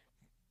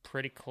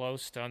pretty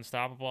close to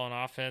unstoppable on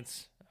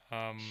offense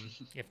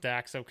if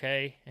Dak's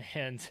okay.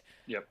 And,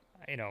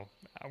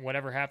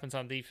 whatever happens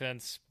on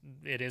defense,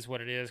 it is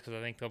what it is, because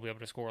I think they'll be able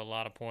to score a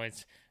lot of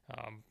points.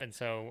 And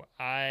so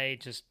I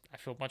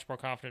feel much more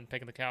confident in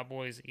picking the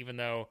Cowboys, even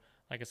though,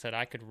 like I said,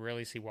 I could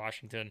really see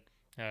Washington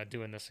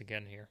doing this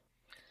again here.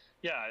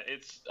 Yeah,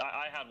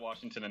 I had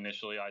Washington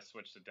initially. I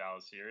switched to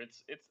Dallas here.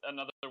 It's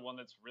another one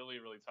that's really,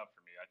 really tough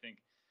for me. I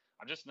think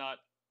I'm just not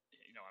 –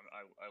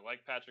 I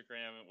like Patrick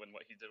Graham when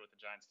what he did with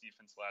the Giants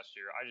defense last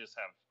year. I just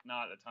have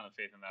not a ton of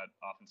faith in that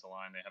offensive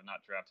line. They have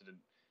not drafted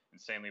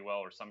insanely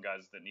well, or some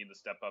guys that need to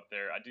step up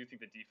there. I do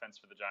think the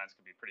defense for the Giants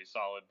could be pretty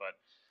solid, but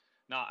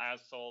not as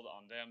sold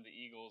on them. The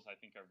Eagles, I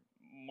think, are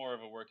more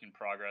of a work in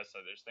progress.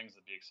 So there's things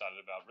to be excited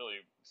about.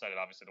 Really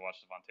excited, obviously, to watch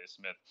Devontae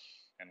Smith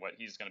and what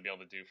he's going to be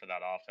able to do for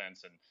that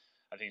offense. And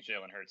I think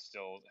Jalen Hurts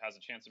still has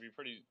a chance to be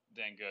pretty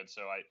dang good.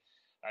 So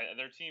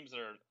there are teams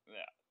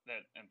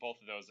that and both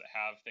of those that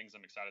have things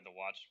I'm excited to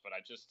watch, but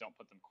I just don't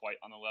put them quite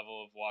on the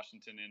level of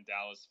Washington and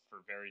Dallas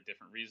for very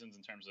different reasons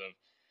in terms of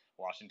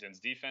Washington's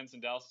defense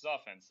and Dallas's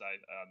offense.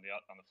 On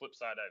the flip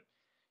side, that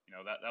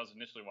was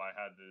initially why I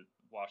had the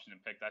Washington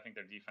picked. I think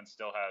their defense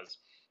still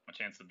has a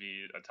chance to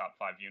be a top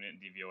 5 unit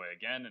in DVOA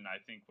again, and I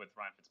think with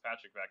Ryan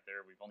Fitzpatrick back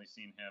there, we've only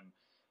seen him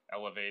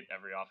elevate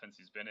every offense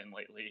he's been in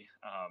lately.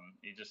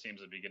 He just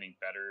seems to be getting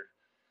better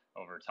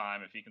over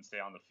time. If he can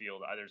stay on the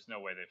field, there's no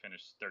way they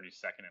finish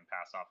 32nd in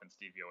pass offense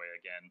DVOA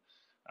again.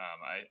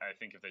 I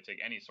think if they take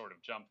any sort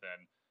of jump,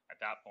 then at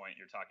that point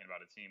you're talking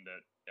about a team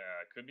that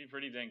could be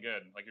pretty dang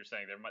good. Like you're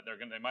saying, they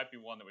might be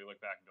one that we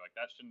look back and be like,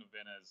 that shouldn't have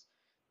been as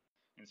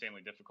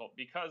insanely difficult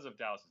because of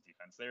Dallas's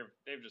defense.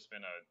 They've just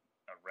been a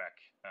wreck,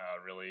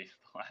 really,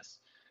 the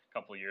last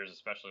couple of years,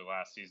 especially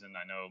last season.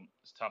 I know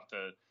it's tough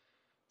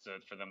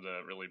for them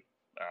to really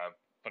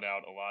put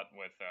out a lot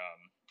with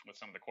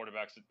some of the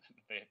quarterbacks that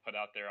they put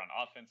out there on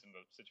offense and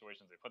the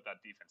situations they put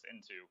that defense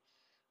into.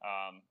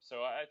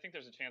 So I think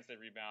there's a chance they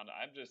rebound.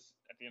 I'm just,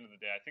 at the end of the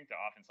day, I think the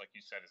offense, like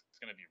you said, is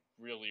going to be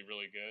really,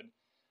 really good.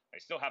 They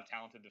still have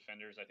talented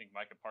defenders. I think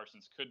Micah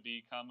Parsons could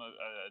become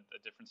a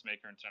difference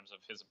maker in terms of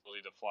his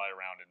ability to fly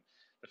around and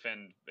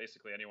defend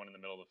basically anyone in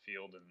the middle of the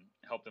field and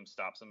help them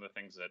stop some of the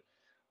things that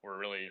were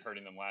really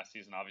hurting them last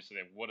season. Obviously,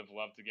 they would have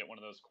loved to get one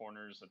of those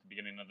corners at the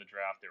beginning of the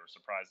draft. They were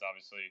surprised,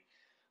 obviously,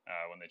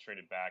 when they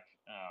traded back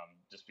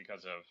just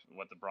because of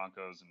what the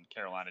Broncos and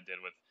Carolina did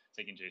with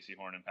taking J.C.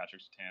 Horn and Patrick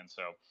Surtain.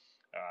 So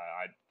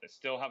I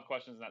still have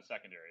questions in that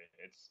secondary.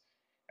 It's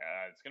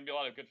going to be a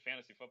lot of good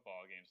fantasy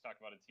football games. Talk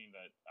about a team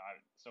that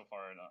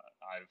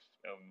I've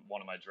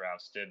one of my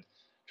drafts did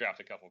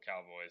draft a couple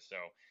Cowboys. So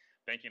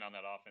banking on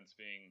that offense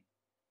being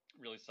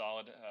really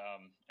solid,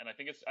 and I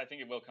think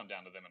it will come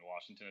down to them in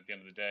Washington at the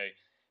end of the day.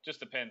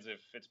 Just depends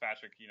if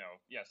Fitzpatrick,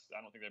 yes,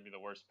 I don't think that'd be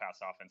the worst pass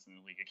offense in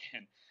the league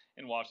again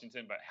in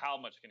Washington, but how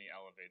much can he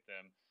elevate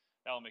them?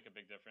 That'll make a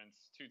big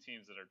difference. Two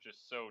teams that are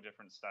just so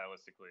different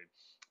stylistically.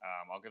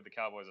 I'll give the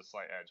Cowboys a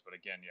slight edge, but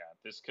again, yeah,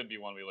 this could be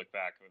one we look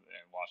back and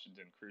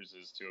Washington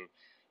cruises to,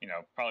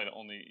 probably the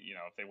only,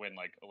 if they win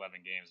like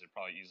 11 games, they'd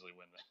probably easily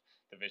win the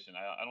division.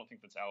 I don't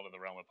think that's out of the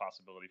realm of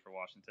possibility for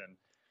Washington.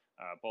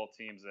 Both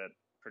teams that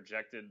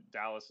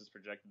Dallas is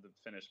projected to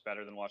finish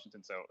better than Washington,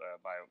 so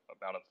by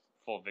about a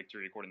full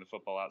victory according to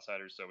Football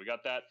Outsiders. So we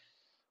got that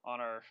on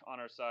our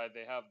side.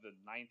 They have the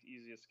 9th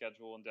easiest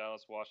schedule in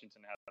Dallas.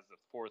 Washington has the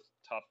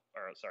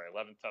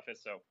 11th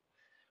toughest. So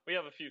we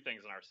have a few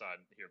things on our side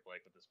here,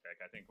 Blake, with this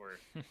pick. I think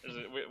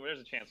there's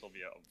a chance we'll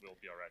be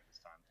all right this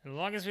time. As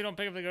long as we don't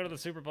pick up to go to the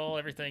Super Bowl,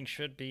 everything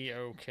should be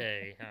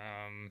okay.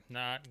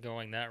 Not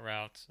going that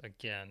route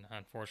again,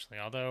 unfortunately.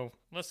 Although,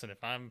 listen, if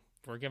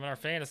we're giving our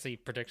fantasy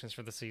predictions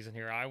for the season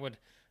here, I would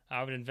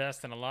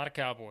invest in a lot of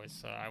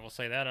Cowboys. I will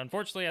say that.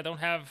 Unfortunately, I don't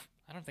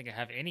think I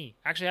have any.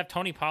 Actually, I have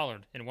Tony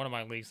Pollard in one of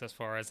my leagues thus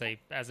far as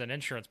an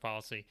insurance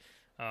policy.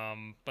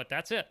 But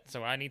that's it.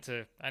 So I need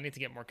to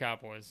get more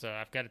Cowboys.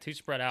 I've got a 2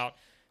 spread out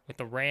with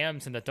the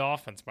Rams and the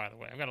Dolphins, by the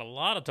way. I've got a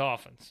lot of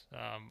Dolphins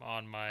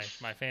on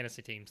my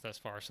fantasy teams thus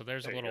far. So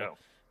there's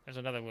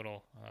another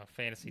little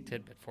fantasy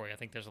tidbit for you. I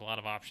think there's a lot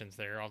of options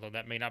there, although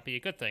that may not be a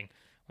good thing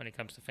when it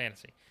comes to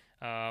fantasy.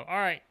 All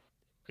right.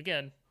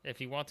 Again,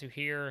 if you want to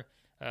hear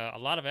a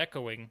lot of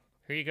echoing,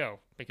 here you go,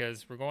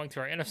 because we're going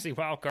to our NFC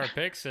wildcard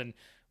picks, and,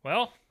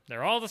 well,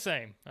 they're all the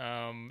same.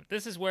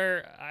 This is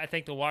where I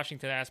think the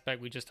Washington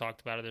aspect, we just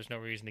talked about it. There's no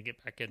reason to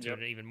get back into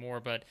it even more,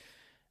 but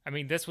I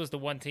mean, this was the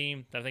one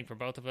team that I think for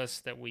both of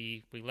us that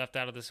we left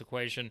out of this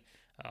equation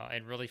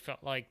and really felt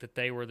like that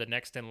they were the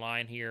next in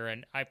line here.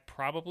 And I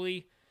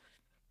probably,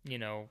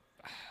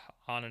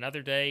 on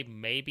another day,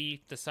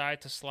 maybe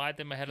decide to slide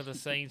them ahead of the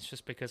Saints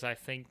just because I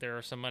think there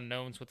are some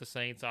unknowns with the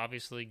Saints,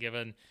 obviously,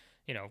 given,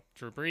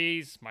 Drew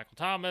Brees, Michael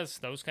Thomas,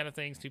 those kind of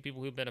things, two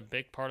people who've been a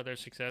big part of their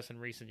success in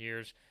recent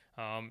years.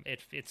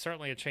 It's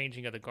certainly a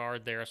changing of the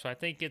guard there. So I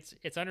think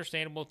it's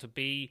understandable to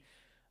be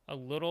a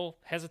little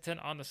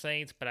hesitant on the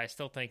Saints, but I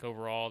still think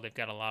overall they've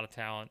got a lot of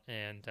talent,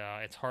 and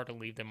it's hard to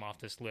leave them off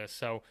this list.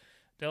 So,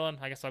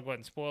 Dylan, I guess I'll go ahead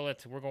and spoil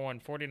it. We're going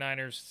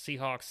 49ers,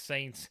 Seahawks,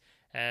 Saints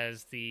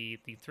as the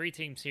 3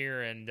 teams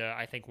here, and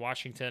I think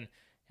Washington.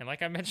 And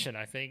like I mentioned,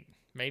 I think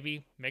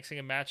maybe mixing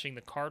and matching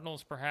the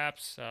Cardinals,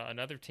 perhaps,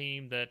 another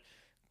team that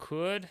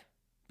could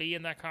be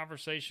in that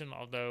conversation,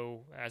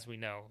 although, as we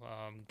know,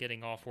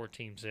 getting all 4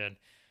 teams in,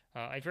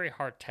 a very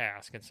hard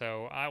task. And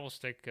so I will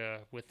stick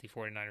with the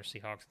 49ers,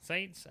 Seahawks, and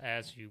Saints,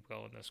 as you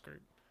will in this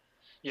group.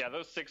 Yeah,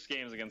 those 6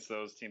 games against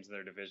those teams in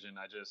their division,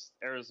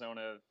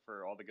 Arizona,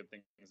 for all the good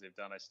things they've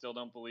done, I still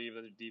don't believe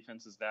that their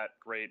defense is that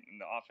great, and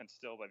the offense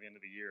still, by the end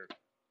of the year,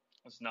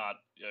 was not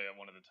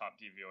one of the top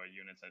DVOA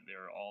units. They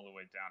were all the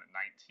way down at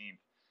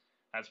 19th.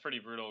 That's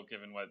pretty brutal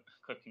given what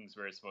Cliff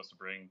Kingsbury is supposed to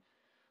bring.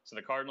 So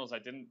the Cardinals, I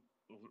didn't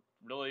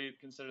really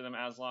consider them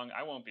as long.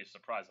 I won't be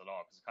surprised at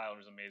all because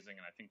Kyler's amazing,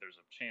 and I think there's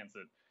a chance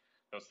that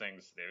those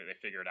things, they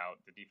figure it out.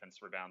 The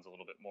defense rebounds a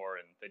little bit more,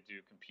 and they do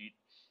compete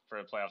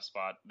for a playoff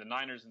spot. The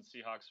Niners and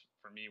Seahawks,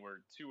 for me, were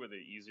 2 of the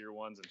easier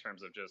ones in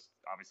terms of just,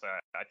 obviously,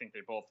 I think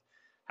they both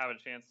have a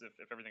chance,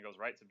 if everything goes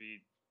right, to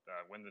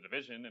win the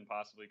division and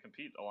possibly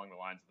compete along the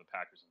lines of the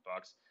Packers and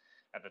Bucks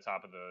at the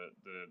top of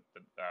the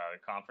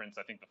conference.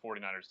 I think the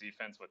 49ers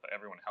defense, with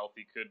everyone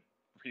healthy, could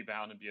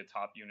rebound and be a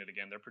top unit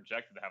again. They're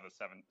projected to have the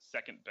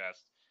second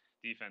best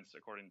defense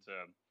according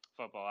to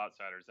Football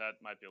Outsiders.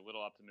 That might be a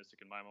little optimistic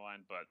in my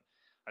mind, but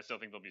I still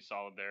think they'll be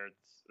solid there.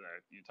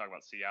 You talk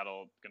about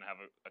Seattle going to have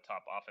a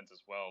top offense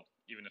as well,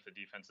 even if the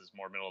defense is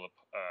more middle of the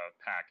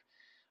pack.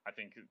 I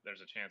think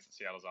there's a chance that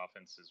Seattle's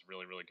offense is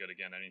really, really good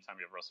again.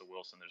 Anytime you have Russell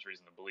Wilson, there's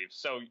reason to believe.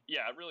 So,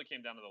 yeah, it really came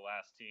down to the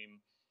last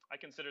team.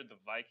 I considered the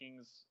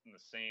Vikings and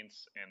the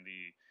Saints and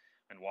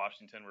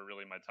Washington were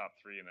really my top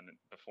three. And then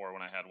before,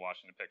 when I had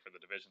Washington pick for the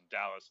division,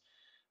 Dallas.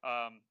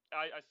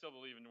 I still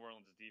believe in New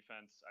Orleans'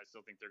 defense. I still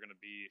think they're going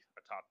to be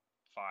a top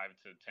 5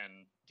 to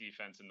 10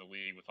 defense in the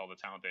league with all the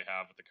talent they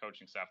have, with the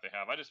coaching staff they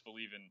have. I just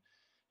believe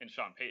in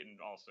Sean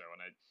Payton also.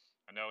 And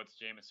I know it's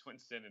Jameis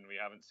Winston, and we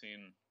haven't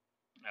seen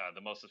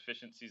the most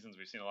efficient seasons.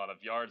 We've seen a lot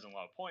of yards and a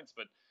lot of points,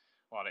 but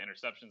a lot of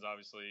interceptions,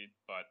 obviously.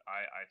 But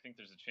I think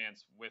there's a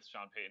chance with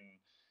Sean Payton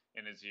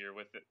in his year,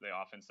 with the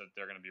offense that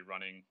they're going to be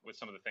running, with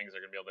some of the things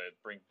they're going to be able to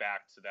bring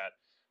back to that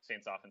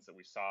Saints offense that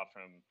we saw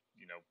from,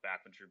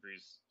 back when Drew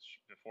Brees,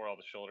 before all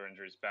the shoulder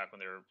injuries, back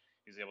when he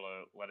was able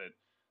to let it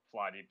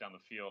fly deep down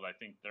the field. I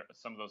think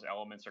some of those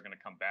elements are going to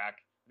come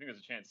back. I think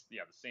there's a chance,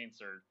 the Saints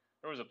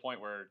there was a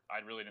point where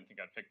I really didn't think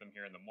I'd pick them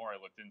here, and the more I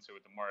looked into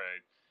it, the more I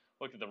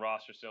looked at the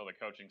roster still, the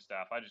coaching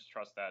staff. I just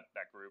trust that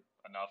group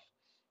enough.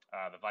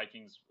 The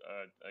Vikings,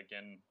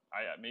 again,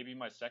 maybe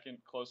my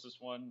second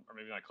closest one, or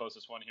maybe my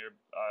closest one here.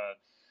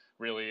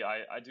 Really,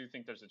 I do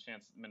think there's a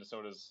chance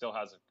Minnesota still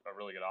has a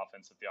really good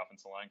offense if the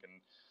offensive line can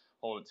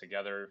hold it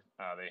together.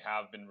 They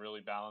have been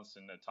really balanced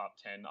in the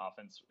top 10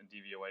 offense in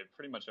DVOA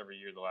pretty much every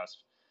year the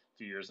last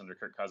few years under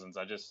Kirk Cousins.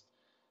 I just,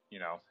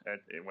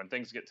 when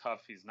things get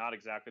tough, he's not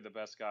exactly the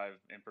best guy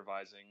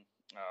improvising.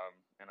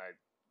 And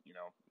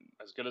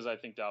as good as I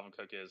think Dalvin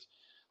Cook is,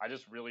 I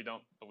just really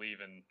don't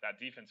believe in that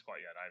defense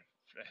quite yet.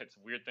 It's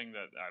a weird thing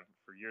that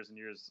for years and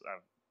years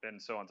I've been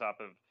so on top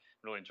of.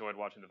 Really enjoyed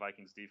watching the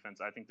Vikings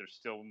defense. I think they're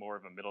still more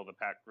of a middle of the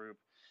pack group.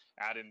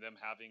 Add in them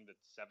having the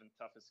 7th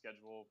toughest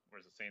schedule,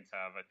 whereas the Saints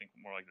have, I think,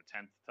 more like the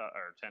 10th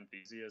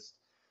easiest.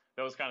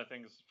 Those kind of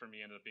things for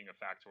me ended up being a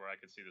factor where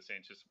I could see the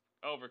Saints just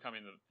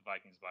overcoming the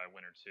Vikings by a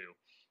win or two,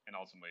 and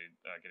ultimately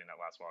getting that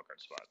last wildcard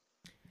spot.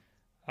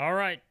 All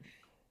right,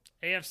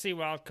 AFC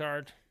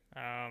wildcard.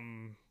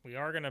 We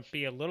are going to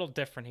be a little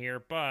different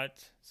here,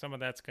 but some of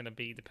that's going to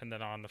be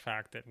dependent on the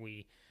fact that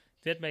we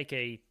did make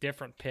a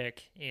different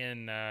pick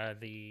in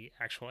the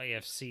actual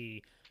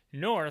AFC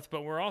North,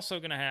 but we're also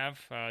going to have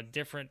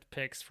different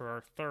picks for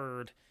our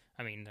third.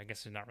 I mean, I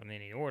guess there's not really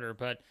any order,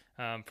 but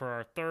for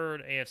our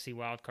third AFC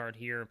wildcard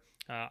here,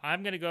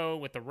 I'm going to go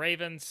with the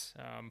Ravens,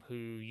 who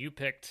you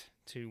picked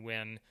to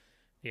win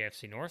the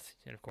AFC North,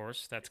 and of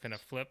course that's going to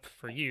flip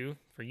for you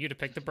to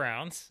pick the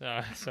Browns.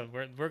 So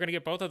we're going to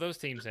get both of those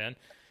teams in.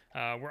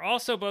 We're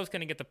also both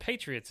going to get the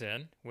Patriots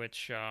in,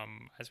 which,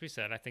 as we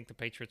said, I think the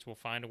Patriots will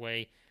find a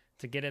way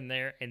to get in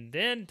there. And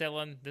then,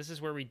 Dylan, this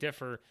is where we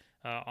differ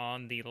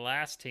on the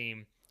last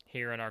team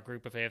here in our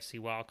group of AFC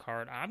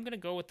wildcard. I'm going to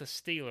go with the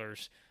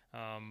Steelers.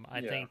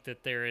 I think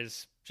that there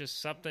is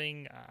just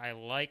something I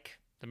like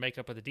the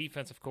makeup of the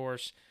defense, of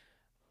course.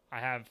 I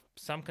have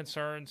some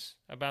concerns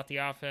about the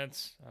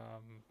offense.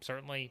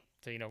 Certainly,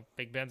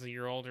 Big Ben's a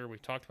year older.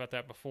 We've talked about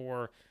that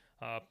before.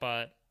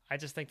 But I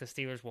just think the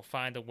Steelers will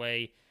find a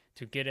way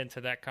to get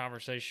into that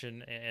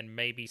conversation and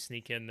maybe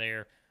sneak in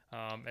there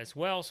as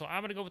well. So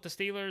I'm going to go with the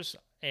Steelers,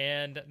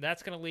 and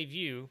that's going to leave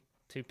you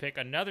to pick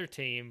another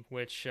team,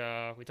 which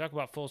we talk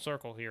about full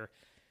circle here.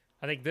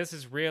 I think this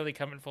is really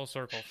coming full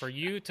circle. For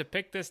you to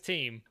pick this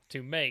team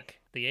to make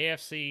the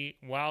AFC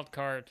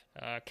wildcard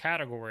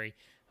category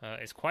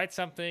is quite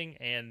something,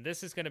 and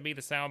this is going to be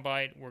the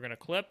soundbite we're going to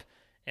clip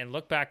and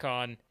look back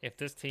on if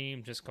this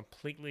team just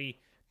completely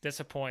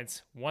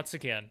disappoints once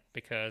again,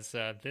 because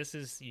this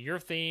is your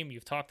theme.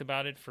 You've talked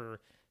about it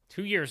for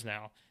 2 years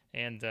now,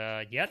 and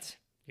yet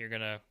you're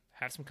going to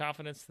have some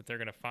confidence that they're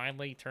going to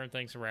finally turn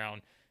things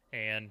around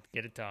and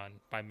get it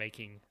done by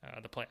making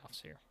the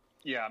playoffs here.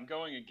 Yeah, I'm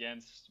going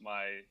against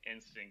my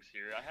instincts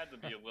here. I had to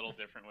be a little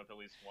different with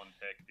at least one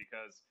pick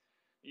because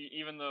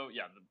even though,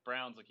 the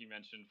Browns, like you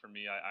mentioned, for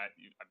me, I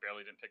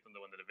barely didn't pick them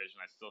to win the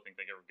division. I still think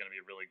they're going to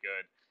be really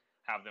good.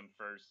 Have them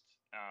first,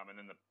 and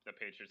then the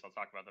Patriots, I'll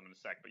talk about them in a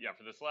sec. But yeah,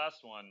 for this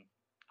last one,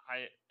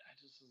 I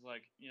just was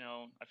like,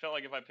 I felt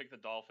like if I picked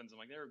the Dolphins,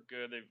 I'm like, they were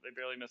good. They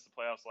barely missed the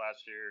playoffs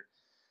last year.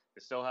 I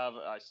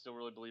still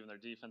really believe in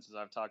their defense, as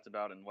I've talked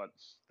about, and what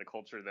the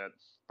culture that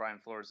Brian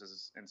Flores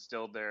has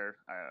instilled there.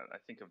 I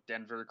think of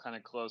Denver kind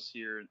of close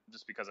here,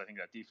 just because I think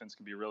that defense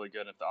can be really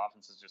good. If the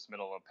offense is just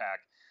middle of the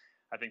pack,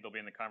 I think they'll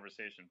be in the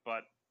conversation.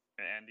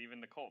 And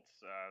even the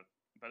Colts.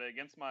 But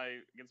against my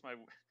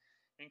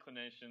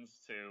inclinations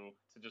to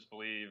just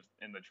believe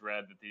in the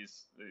dread that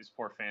these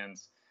poor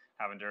fans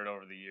have endured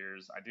over the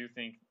years, I do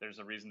think there's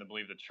a reason to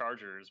believe the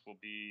Chargers will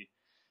be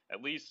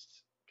at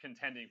least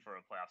contending for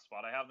a playoff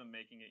spot. I have them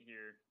making it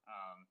here,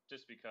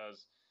 just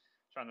because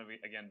trying to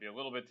be a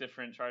little bit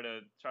different, try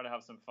to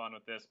have some fun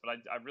with this. But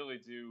I really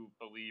do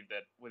believe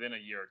that within a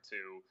year or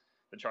two,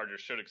 the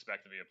Chargers should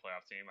expect to be a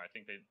playoff team. I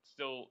think they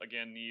still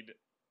need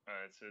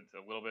it's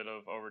a little bit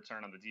of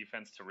overturn on the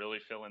defense to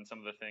really fill in some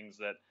of the things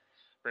that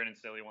Brandon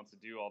Staley wants to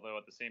do. Although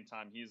at the same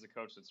time, he's a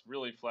coach that's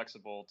really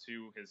flexible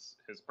to his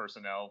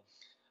personnel.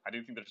 I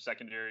do think their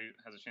secondary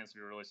has a chance to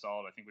be really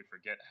solid. I think we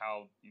forget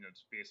how,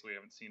 basically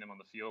haven't seen him on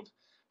the field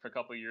for a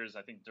couple of years.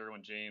 I think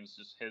Derwin James,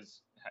 just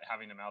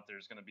having him out there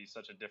is going to be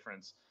such a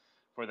difference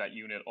for that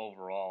unit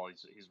overall.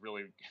 He's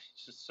really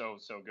just so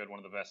good, one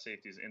of the best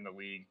safeties in the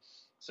league.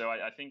 So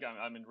I think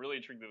I'm really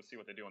intrigued to see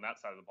what they do on that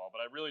side of the ball.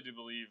 But I really do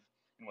believe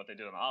in what they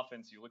did on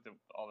offense. You looked at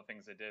all the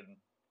things they did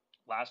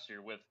last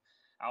year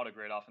without a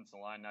great offensive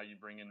line. Now you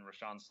bring in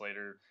Rashawn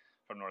Slater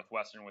from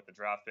Northwestern with the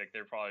draft pick.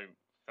 They probably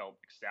felt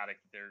ecstatic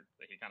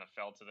that he kind of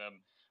fell to them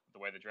the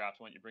way the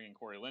draft went. You bring in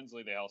Corey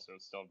Linsley. They also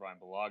still have Brian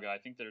Bulaga.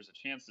 I think there's a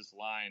chance this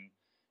line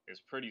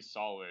is pretty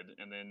solid.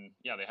 And then,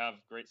 yeah, they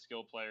have great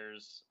skill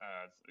players.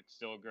 It's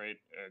still a great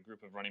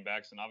group of running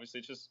backs. And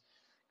obviously it just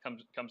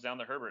comes down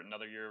to Herbert,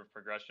 another year of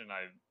progression.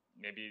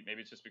 Maybe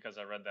it's just because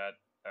I read that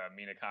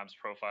Mina Kimes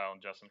profile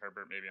and Justin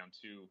Herbert, maybe I'm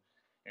too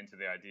into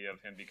the idea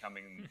of him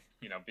becoming,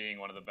 being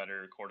one of the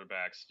better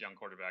young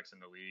quarterbacks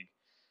in the league.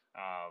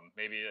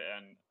 Maybe,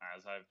 and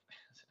as I've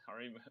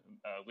already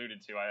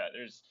alluded to,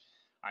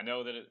 I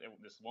know that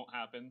this won't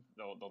happen.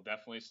 They'll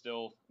definitely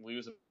still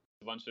lose a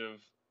bunch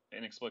of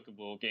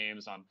inexplicable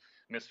games on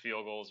missed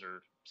field goals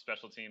or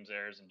special teams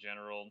errors in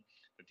general.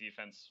 The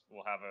defense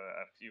will have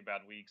a few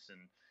bad weeks,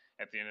 and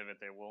at the end of it,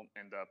 they won't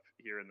end up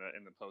here in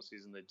the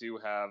postseason. They do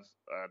have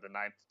the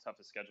 9th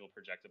toughest schedule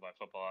projected by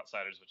Football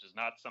Outsiders, which is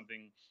not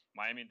something.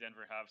 Miami and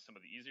Denver have some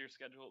of the easier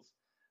schedules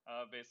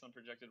based on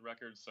projected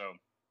records. So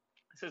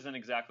this isn't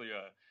exactly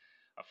a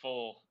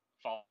full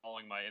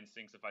following my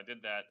instincts. If I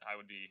did that, I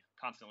would be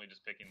constantly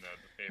just picking the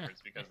favorites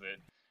because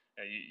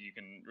you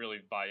can really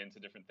buy into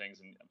different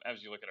things. And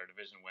as you look at our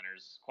division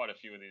winners, quite a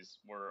few of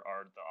these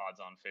are the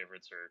odds-on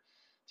favorites or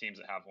teams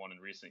that have won in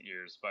recent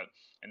years. But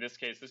in this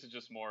case, this is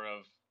just more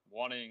of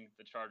wanting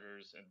the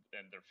Chargers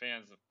and their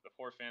fans, the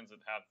 4 fans that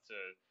have to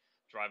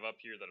drive up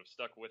here that have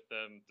stuck with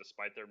them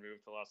despite their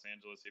move to Los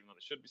Angeles, even though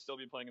they should still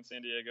be playing in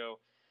San Diego.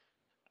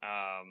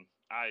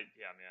 I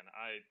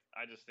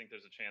just think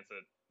there's a chance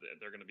that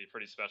they're going to be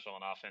pretty special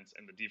on offense,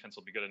 and the defense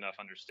will be good enough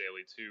under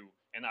Staley too.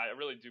 And I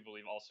really do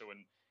believe also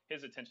in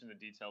his attention to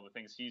detail, the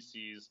things he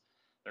sees.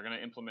 They're going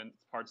to implement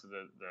parts of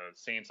the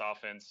Saints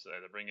offense.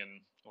 They bring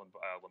in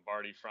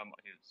Lombardi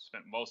he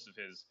spent most of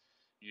his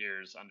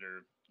years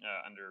under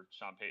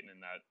Sean Payton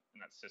in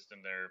that system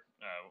there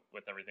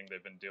with everything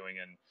they've been doing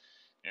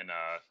in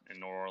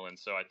New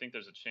Orleans. So I think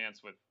there's a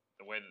chance with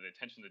the way that they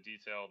attention to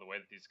detail, the way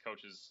that these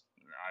coaches,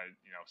 I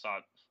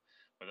saw it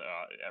with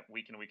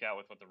week in week out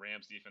with what the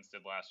Rams defense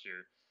did last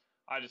year.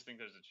 I just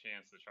think there's a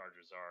chance the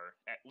Chargers are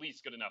at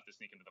least good enough to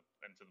sneak into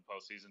the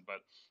postseason.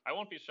 But I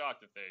won't be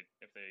shocked if they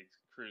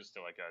cruise to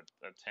like a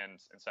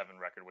 10-7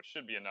 record, which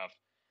should be enough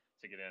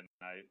to get in.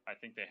 I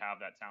think they have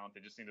that talent.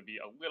 They just need to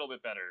be a little bit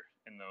better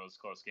in those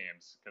close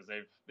games because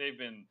they've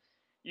been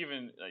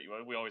even.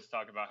 We always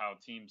talk about how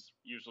teams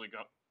usually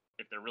go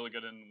if they're really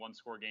good in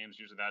one-score games.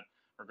 Usually that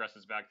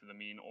regresses back to the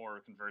mean, or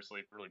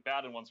conversely, really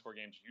bad in one-score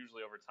games.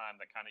 Usually over time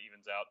that kind of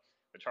evens out.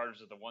 The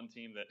Chargers are the one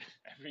team that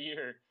every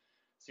year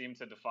seem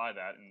to defy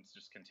that and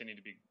just continue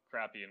to be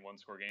crappy in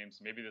one-score games.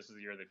 Maybe this is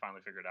the year they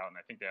finally figure it out, and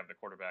I think they have the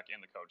quarterback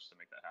and the coach to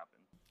make that happen.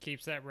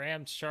 Keeps that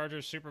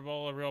Rams-Chargers Super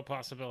Bowl a real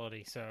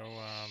possibility. So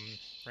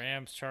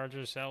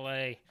Rams-Chargers,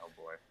 LA. Oh,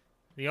 boy.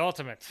 The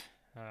ultimate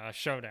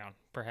showdown,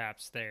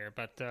 perhaps, there.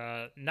 But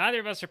neither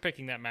of us are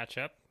picking that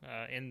matchup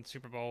in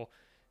Super Bowl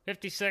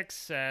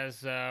 56,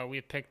 as we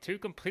have picked 2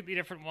 completely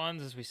different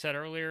ones. As we said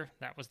earlier,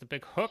 that was the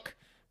big hook.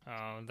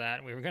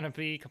 That we were going to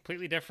be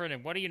completely different,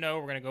 and what do you know,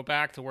 we're going to go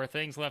back to where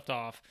things left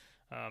off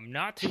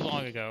not too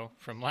long ago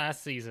from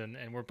last season,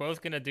 and we're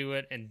both going to do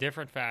it in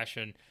different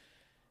fashion.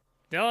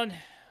 Dylan,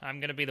 I'm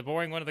going to be the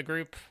boring one of the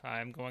group.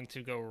 I'm going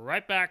to go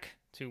right back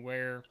to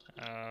where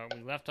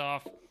we left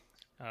off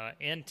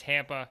in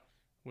Tampa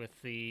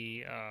with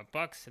the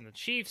Bucks and the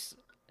Chiefs,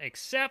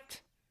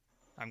 except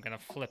I'm going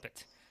to flip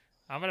it.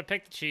 I'm going to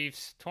pick the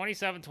Chiefs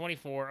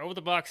 27-24 over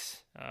the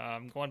Bucks.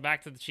 Going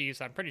back to the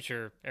Chiefs, I'm pretty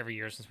sure every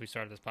year since we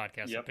started this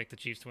podcast, I picked the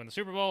Chiefs to win the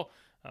Super Bowl.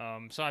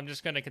 So I'm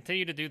just going to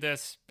continue to do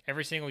this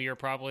every single year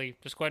probably.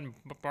 Just go ahead and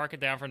mark it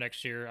down for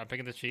next year. I'm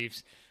picking the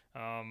Chiefs.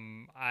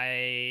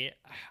 I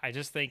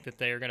just think that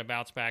they're going to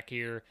bounce back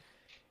here.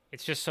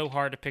 It's just so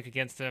hard to pick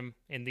against them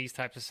in these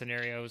types of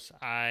scenarios.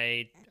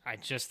 I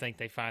just think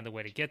they find a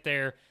way to get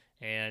there.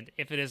 And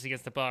if it is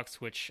against the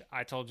Bucks, which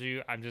I told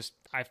you,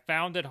 I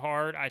found it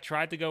hard. I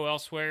tried to go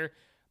elsewhere,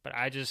 but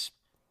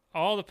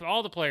all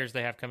the players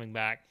they have coming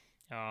back,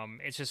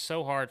 it's just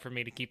so hard for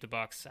me to keep the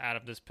Bucks out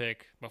of this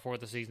pick before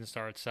the season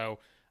starts. So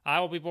I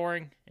will be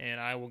boring, and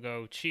I will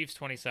go Chiefs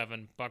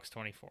 27, Bucks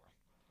 24.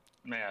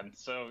 Man,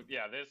 so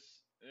yeah,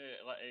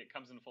 it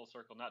comes in full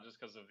circle, not just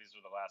because of these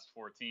are the last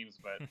 4 teams,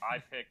 but I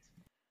picked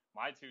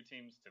my 2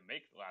 teams to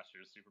make last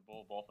year's Super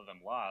Bowl. Both of them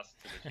lost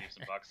to the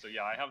Chiefs and Bucks. So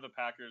yeah, I have the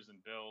Packers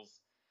and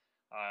Bills.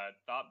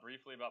 Thought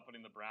briefly about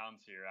putting the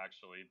Browns here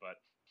actually,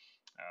 but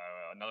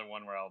another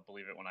one where I'll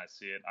believe it when I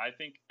see it. I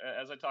think,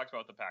 as I talked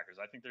about the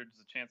Packers, I think there's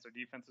a chance their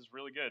defense is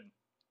really good,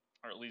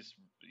 or at least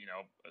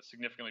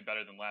significantly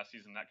better than last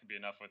season. That could be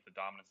enough with the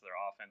dominance of their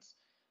offense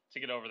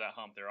to get over that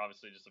hump. There are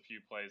obviously just a few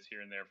plays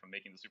here and there from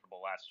making the Super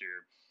Bowl last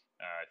year.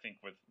 I think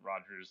with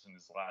Rodgers in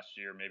his last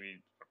year, maybe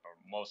or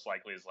most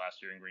likely his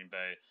last year in Green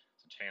Bay,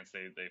 it's a chance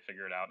they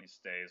figure it out and he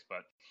stays.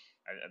 But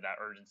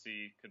that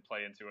urgency could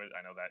play into it.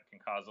 I know that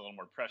can cause a little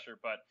more pressure,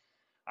 but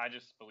I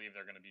just believe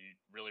they're going to be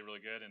really,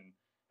 really good. And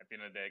at the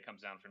end of the day, it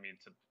comes down for me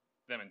to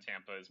them in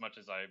Tampa. As much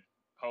as I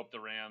hope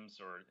the Rams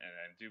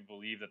and do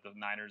believe that the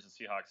Niners and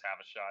Seahawks have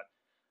a shot,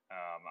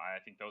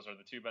 I think those are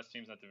the two best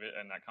teams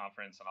in that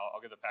conference, and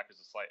I'll give the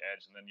Packers a slight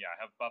edge. And then, I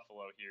have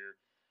Buffalo here.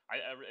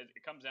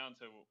 It comes down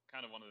to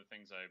kind of one of the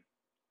things I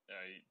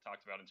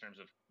talked about in terms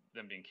of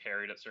them being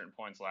carried at certain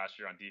points last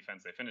year on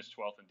defense. They finished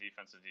 12th in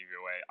defensive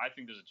DVOA. I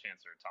think there's a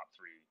chance they're a top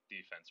 3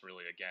 defense,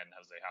 really, again,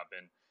 as they have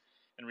been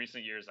in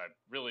recent years. I've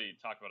really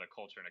talked about a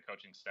culture and a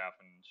coaching staff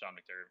and Sean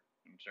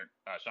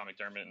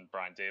McDermott and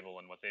Brian Dable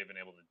and what they've been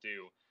able to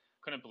do.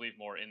 Couldn't believe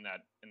more in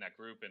that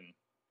group. And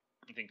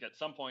I think at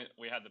some point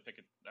we had to pick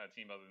a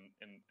team other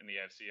than in the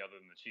AFC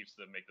other than the Chiefs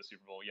to make the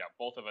Super Bowl. Yeah,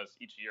 both of us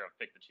each year have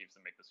picked the Chiefs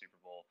to make the Super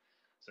Bowl.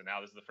 So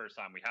now this is the first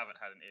time we haven't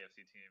had an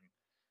AFC team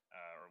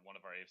or one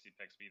of our AFC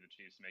picks be the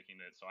Chiefs making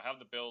it. So I have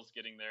the Bills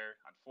getting there.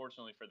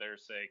 Unfortunately for their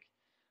sake,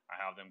 I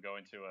have them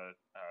going to a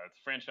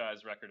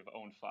franchise record of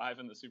 0-5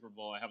 in the Super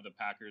Bowl. I have the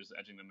Packers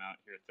edging them out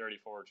here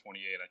 34-28.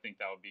 I think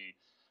that would be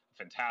a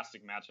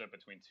fantastic matchup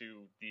between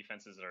two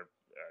defenses that are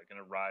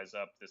going to rise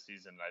up this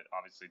season.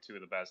 Obviously, two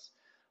of the best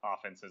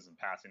offenses and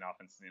passing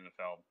offenses in the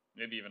NFL,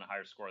 maybe even a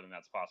higher score than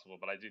that's possible.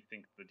 But I do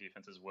think the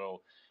defenses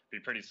will be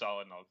pretty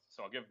solid. And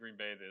I'll give Green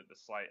Bay the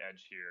slight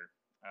edge here.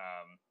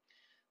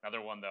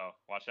 Another one though,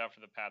 watch out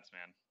for the Pats,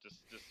 man.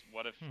 Just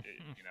what if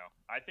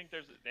I think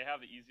they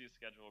have the easiest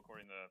schedule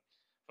according to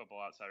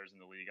Football Outsiders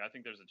in the league. I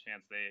think there's a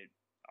chance they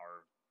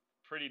are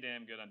pretty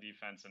damn good on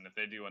defense, and if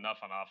they do enough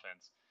on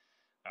offense,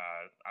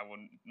 I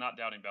wouldn't not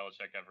doubting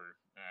Belichick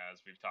ever, as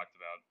we've talked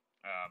about.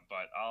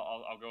 But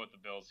I'll go with the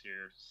Bills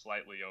here,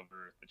 slightly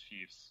over the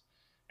Chiefs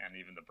and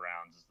even the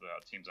Browns as the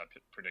teams I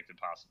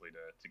predicted possibly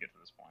to get to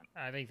this point.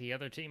 I think the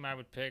other team I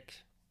would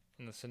pick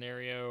in the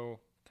scenario,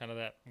 kind of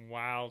that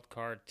wild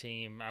card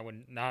team, I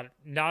would not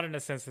in the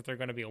sense that they're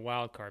going to be a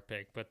wild card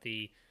pick, but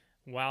the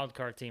wild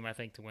card team I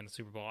think to win the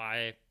Super Bowl,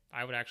 I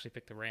would actually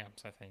pick the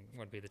Rams. I think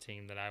would be the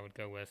team that I would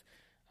go with.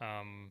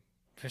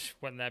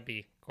 Wouldn't that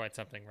be quite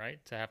something,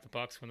 right? To have the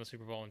Bucs win the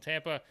Super Bowl in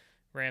Tampa,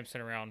 Rams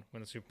turn around,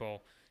 win the Super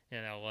Bowl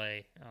in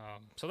LA.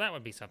 So that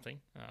would be something.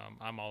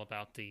 I'm all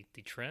about the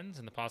trends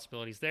and the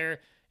possibilities there.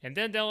 And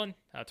then, Dylan,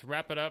 to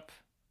wrap it up,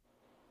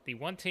 the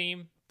one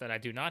team that I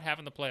do not have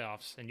in the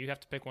playoffs, and you have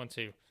to pick one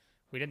too.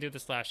 We didn't do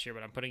this last year,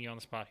 but I'm putting you on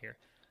the spot here.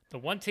 The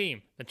one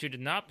team that you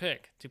did not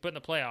pick to put in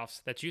the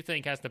playoffs that you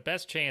think has the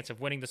best chance of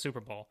winning the Super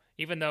Bowl,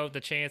 even though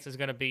the chance is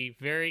going to be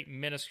very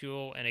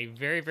minuscule and a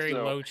very, very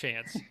low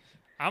chance.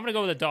 I'm going to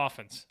go with the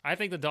Dolphins. I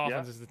think the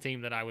Dolphins is the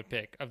team that I would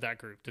pick of that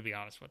group, to be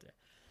honest with you.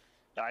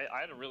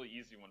 I had a really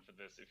easy one for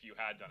this if you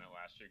had done it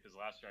last year, because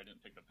last year I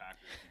didn't pick the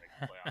Packers to make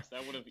the playoffs.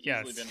 That would have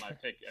easily been my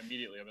pick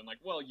immediately. I've been like,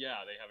 well,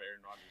 yeah, they have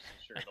Aaron Rodgers, so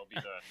sure,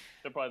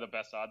 they're probably the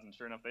best odds, and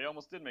sure enough, they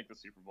almost did make the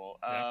Super Bowl.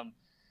 Yeah.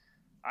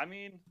 I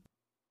mean,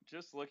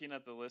 just looking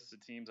at the list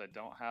of teams I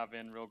don't have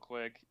in real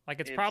quick.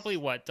 Like it's probably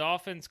what?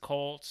 Dolphins,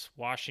 Colts,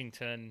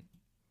 Washington,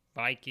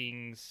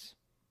 Vikings,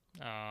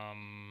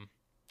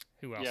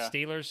 who else? Yeah.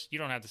 Steelers? You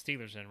don't have the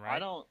Steelers in, right? I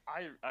don't.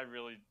 I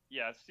really.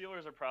 Yeah,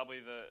 Steelers are probably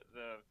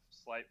the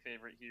slight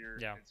favorite here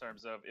in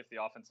terms of if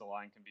the offensive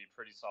line can be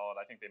pretty solid.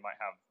 I think they might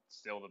have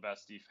still the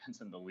best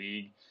defense in the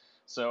league.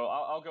 So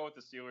I'll go with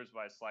the Steelers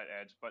by a slight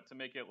edge. But to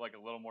make it like a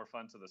little more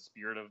fun to the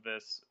spirit of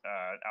this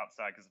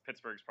outside, because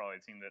Pittsburgh's probably a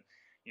team that,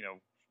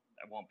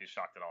 I won't be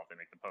shocked at all if they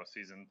make the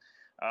postseason.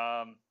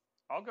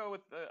 I'll go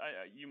with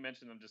you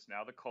mentioned them just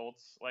now, the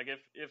Colts. Like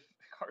if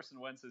Carson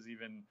Wentz is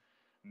even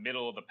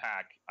middle of the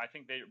pack, I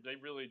think they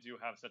really do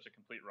have such a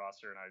complete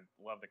roster, and I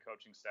love the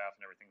coaching staff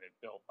and everything they've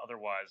built.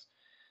 Otherwise,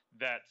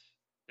 that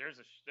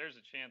there's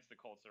a chance the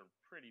Colts are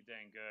pretty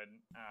dang good,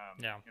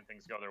 and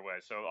things go their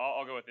way. So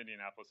I'll go with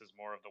Indianapolis as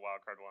more of the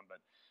wild card one, but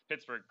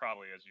Pittsburgh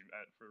probably, as you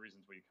for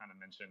reasons we kind of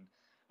mentioned.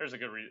 There's a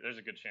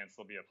good chance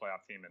they'll be a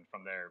playoff team, and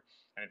from there,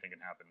 anything can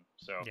happen.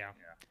 So yeah.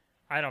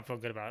 I don't feel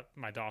good about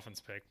my Dolphins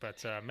pick,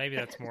 but maybe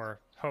that's more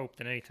hope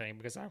than anything,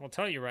 because I will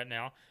tell you right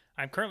now,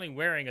 I'm currently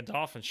wearing a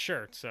Dolphins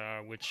shirt,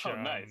 which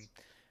nice.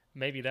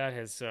 Maybe that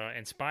has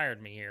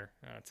inspired me here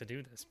to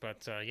do this.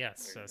 But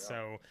yes,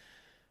 so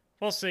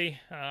we'll see.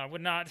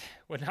 Would not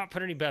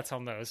put any bets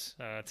on those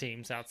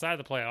teams outside of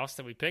the playoffs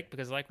that we picked,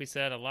 because like we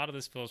said, a lot of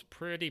this feels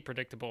pretty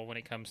predictable when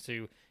it comes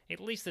to at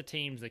least the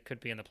teams that could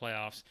be in the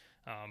playoffs.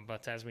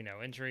 But as we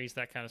know, injuries,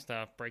 that kind of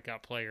stuff,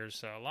 breakout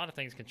players, a lot of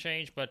things can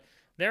change. But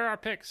there are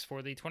picks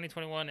for the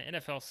 2021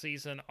 NFL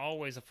season.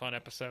 Always a fun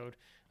episode.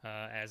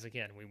 As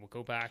again, we will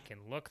go back and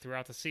look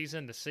throughout the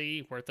season to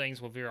see where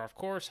things will veer off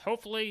course.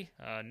 Hopefully,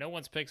 no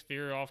one's picks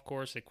veer off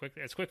course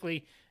as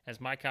quickly as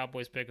my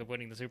Cowboys pick of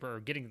getting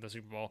to the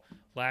Super Bowl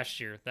last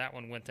year. That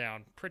one went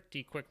down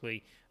pretty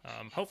quickly.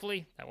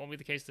 Hopefully, that won't be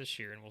the case this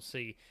year, and we'll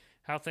see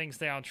how things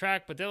stay on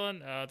track. But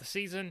Dylan, the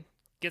season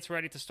gets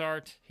ready to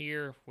start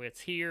here.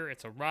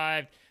 It's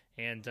arrived,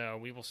 and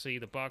we will see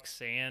the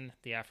Bucs and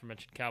the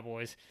aforementioned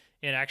Cowboys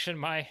in action,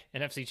 my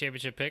NFC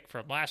Championship pick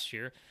from last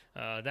year.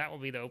 That will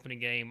be the opening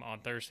game on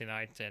Thursday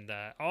night, and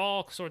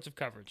all sorts of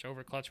coverage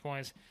over Clutch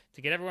Points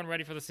to get everyone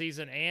ready for the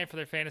season and for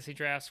their fantasy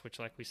drafts, which,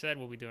 like we said,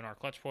 we'll be doing our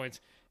Clutch Points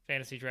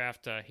fantasy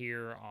draft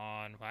here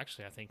on, well,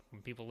 actually, I think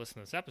when people listen to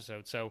this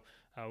episode. So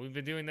we've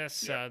been doing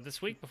this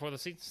this week before the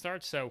season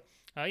starts. So,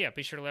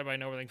 be sure to let everybody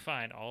know where they can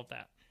find all of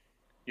that.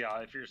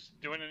 Yeah, if you're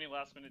doing any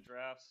last-minute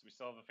drafts, we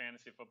still have a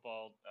fantasy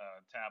football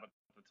tab at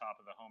the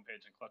top of the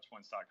homepage at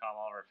clutchpoints.com.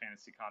 All of our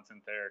fantasy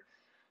content there.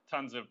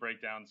 Tons of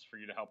breakdowns for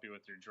you to help you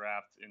with your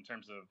draft in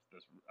terms of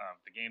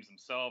the games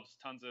themselves.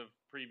 Tons of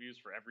previews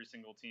for every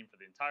single team for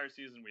the entire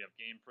season. We have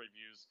game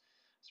previews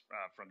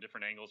from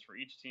different angles for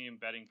each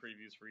team, betting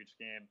previews for each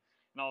game.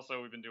 And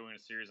also, we've been doing a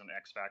series on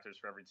X factors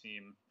for every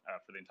team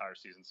for the entire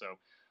season. So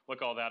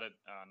look all that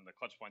on the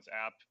Clutch Points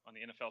app on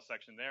the NFL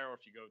section there, or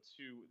if you go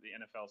to the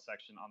NFL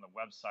section on the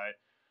website,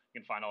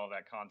 you can find all of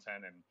that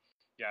content. And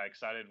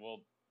excited.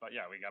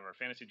 We got our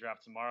fantasy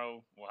draft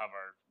tomorrow. We'll have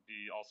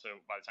also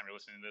by the time you're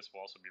listening to this,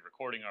 we'll also be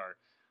recording our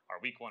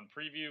week 1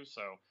 preview.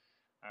 So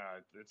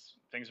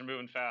things are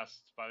moving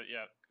fast. But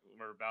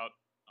we're about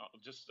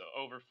just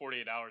over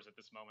 48 hours at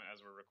this moment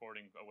as we're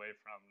recording away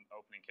from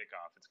opening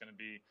kickoff. It's going to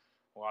be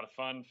a lot of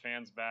fun,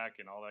 fans back,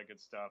 and all that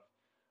good stuff.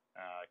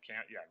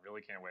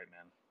 Really can't wait,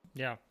 man.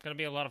 Yeah, going to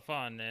be a lot of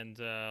fun, and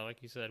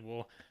like you said,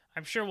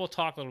 I'm sure we'll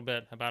talk a little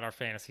bit about our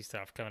fantasy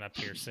stuff coming up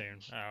here soon.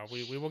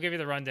 We will give you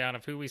the rundown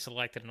of who we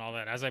selected and all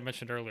that. As I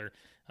mentioned earlier,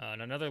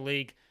 in another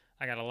league,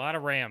 I got a lot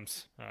of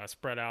Rams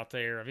spread out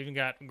there. I've even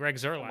got Greg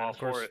Zuerlein, of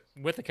course,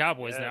 with the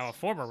Cowboys now, a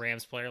former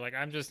Rams player.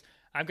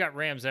 I've got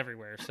Rams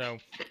everywhere, so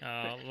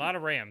a lot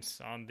of Rams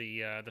on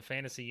the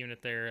fantasy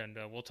unit there, and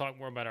we'll talk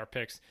more about our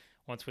picks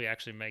once we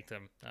actually make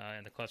them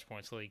in the Clutch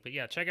Points League. But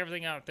check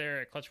everything out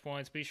there at Clutch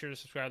Points. Be sure to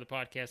subscribe to the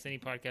podcast, any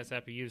podcast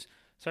app you use.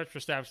 Search for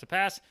Establish the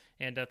Pass.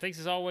 And thanks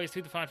as always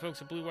to the fine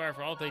folks at Blue Wire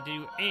for all they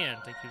do. And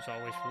thank you as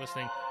always for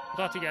listening. We'll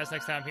talk to you guys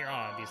next time here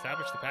on the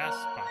Establish the Pass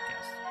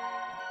podcast.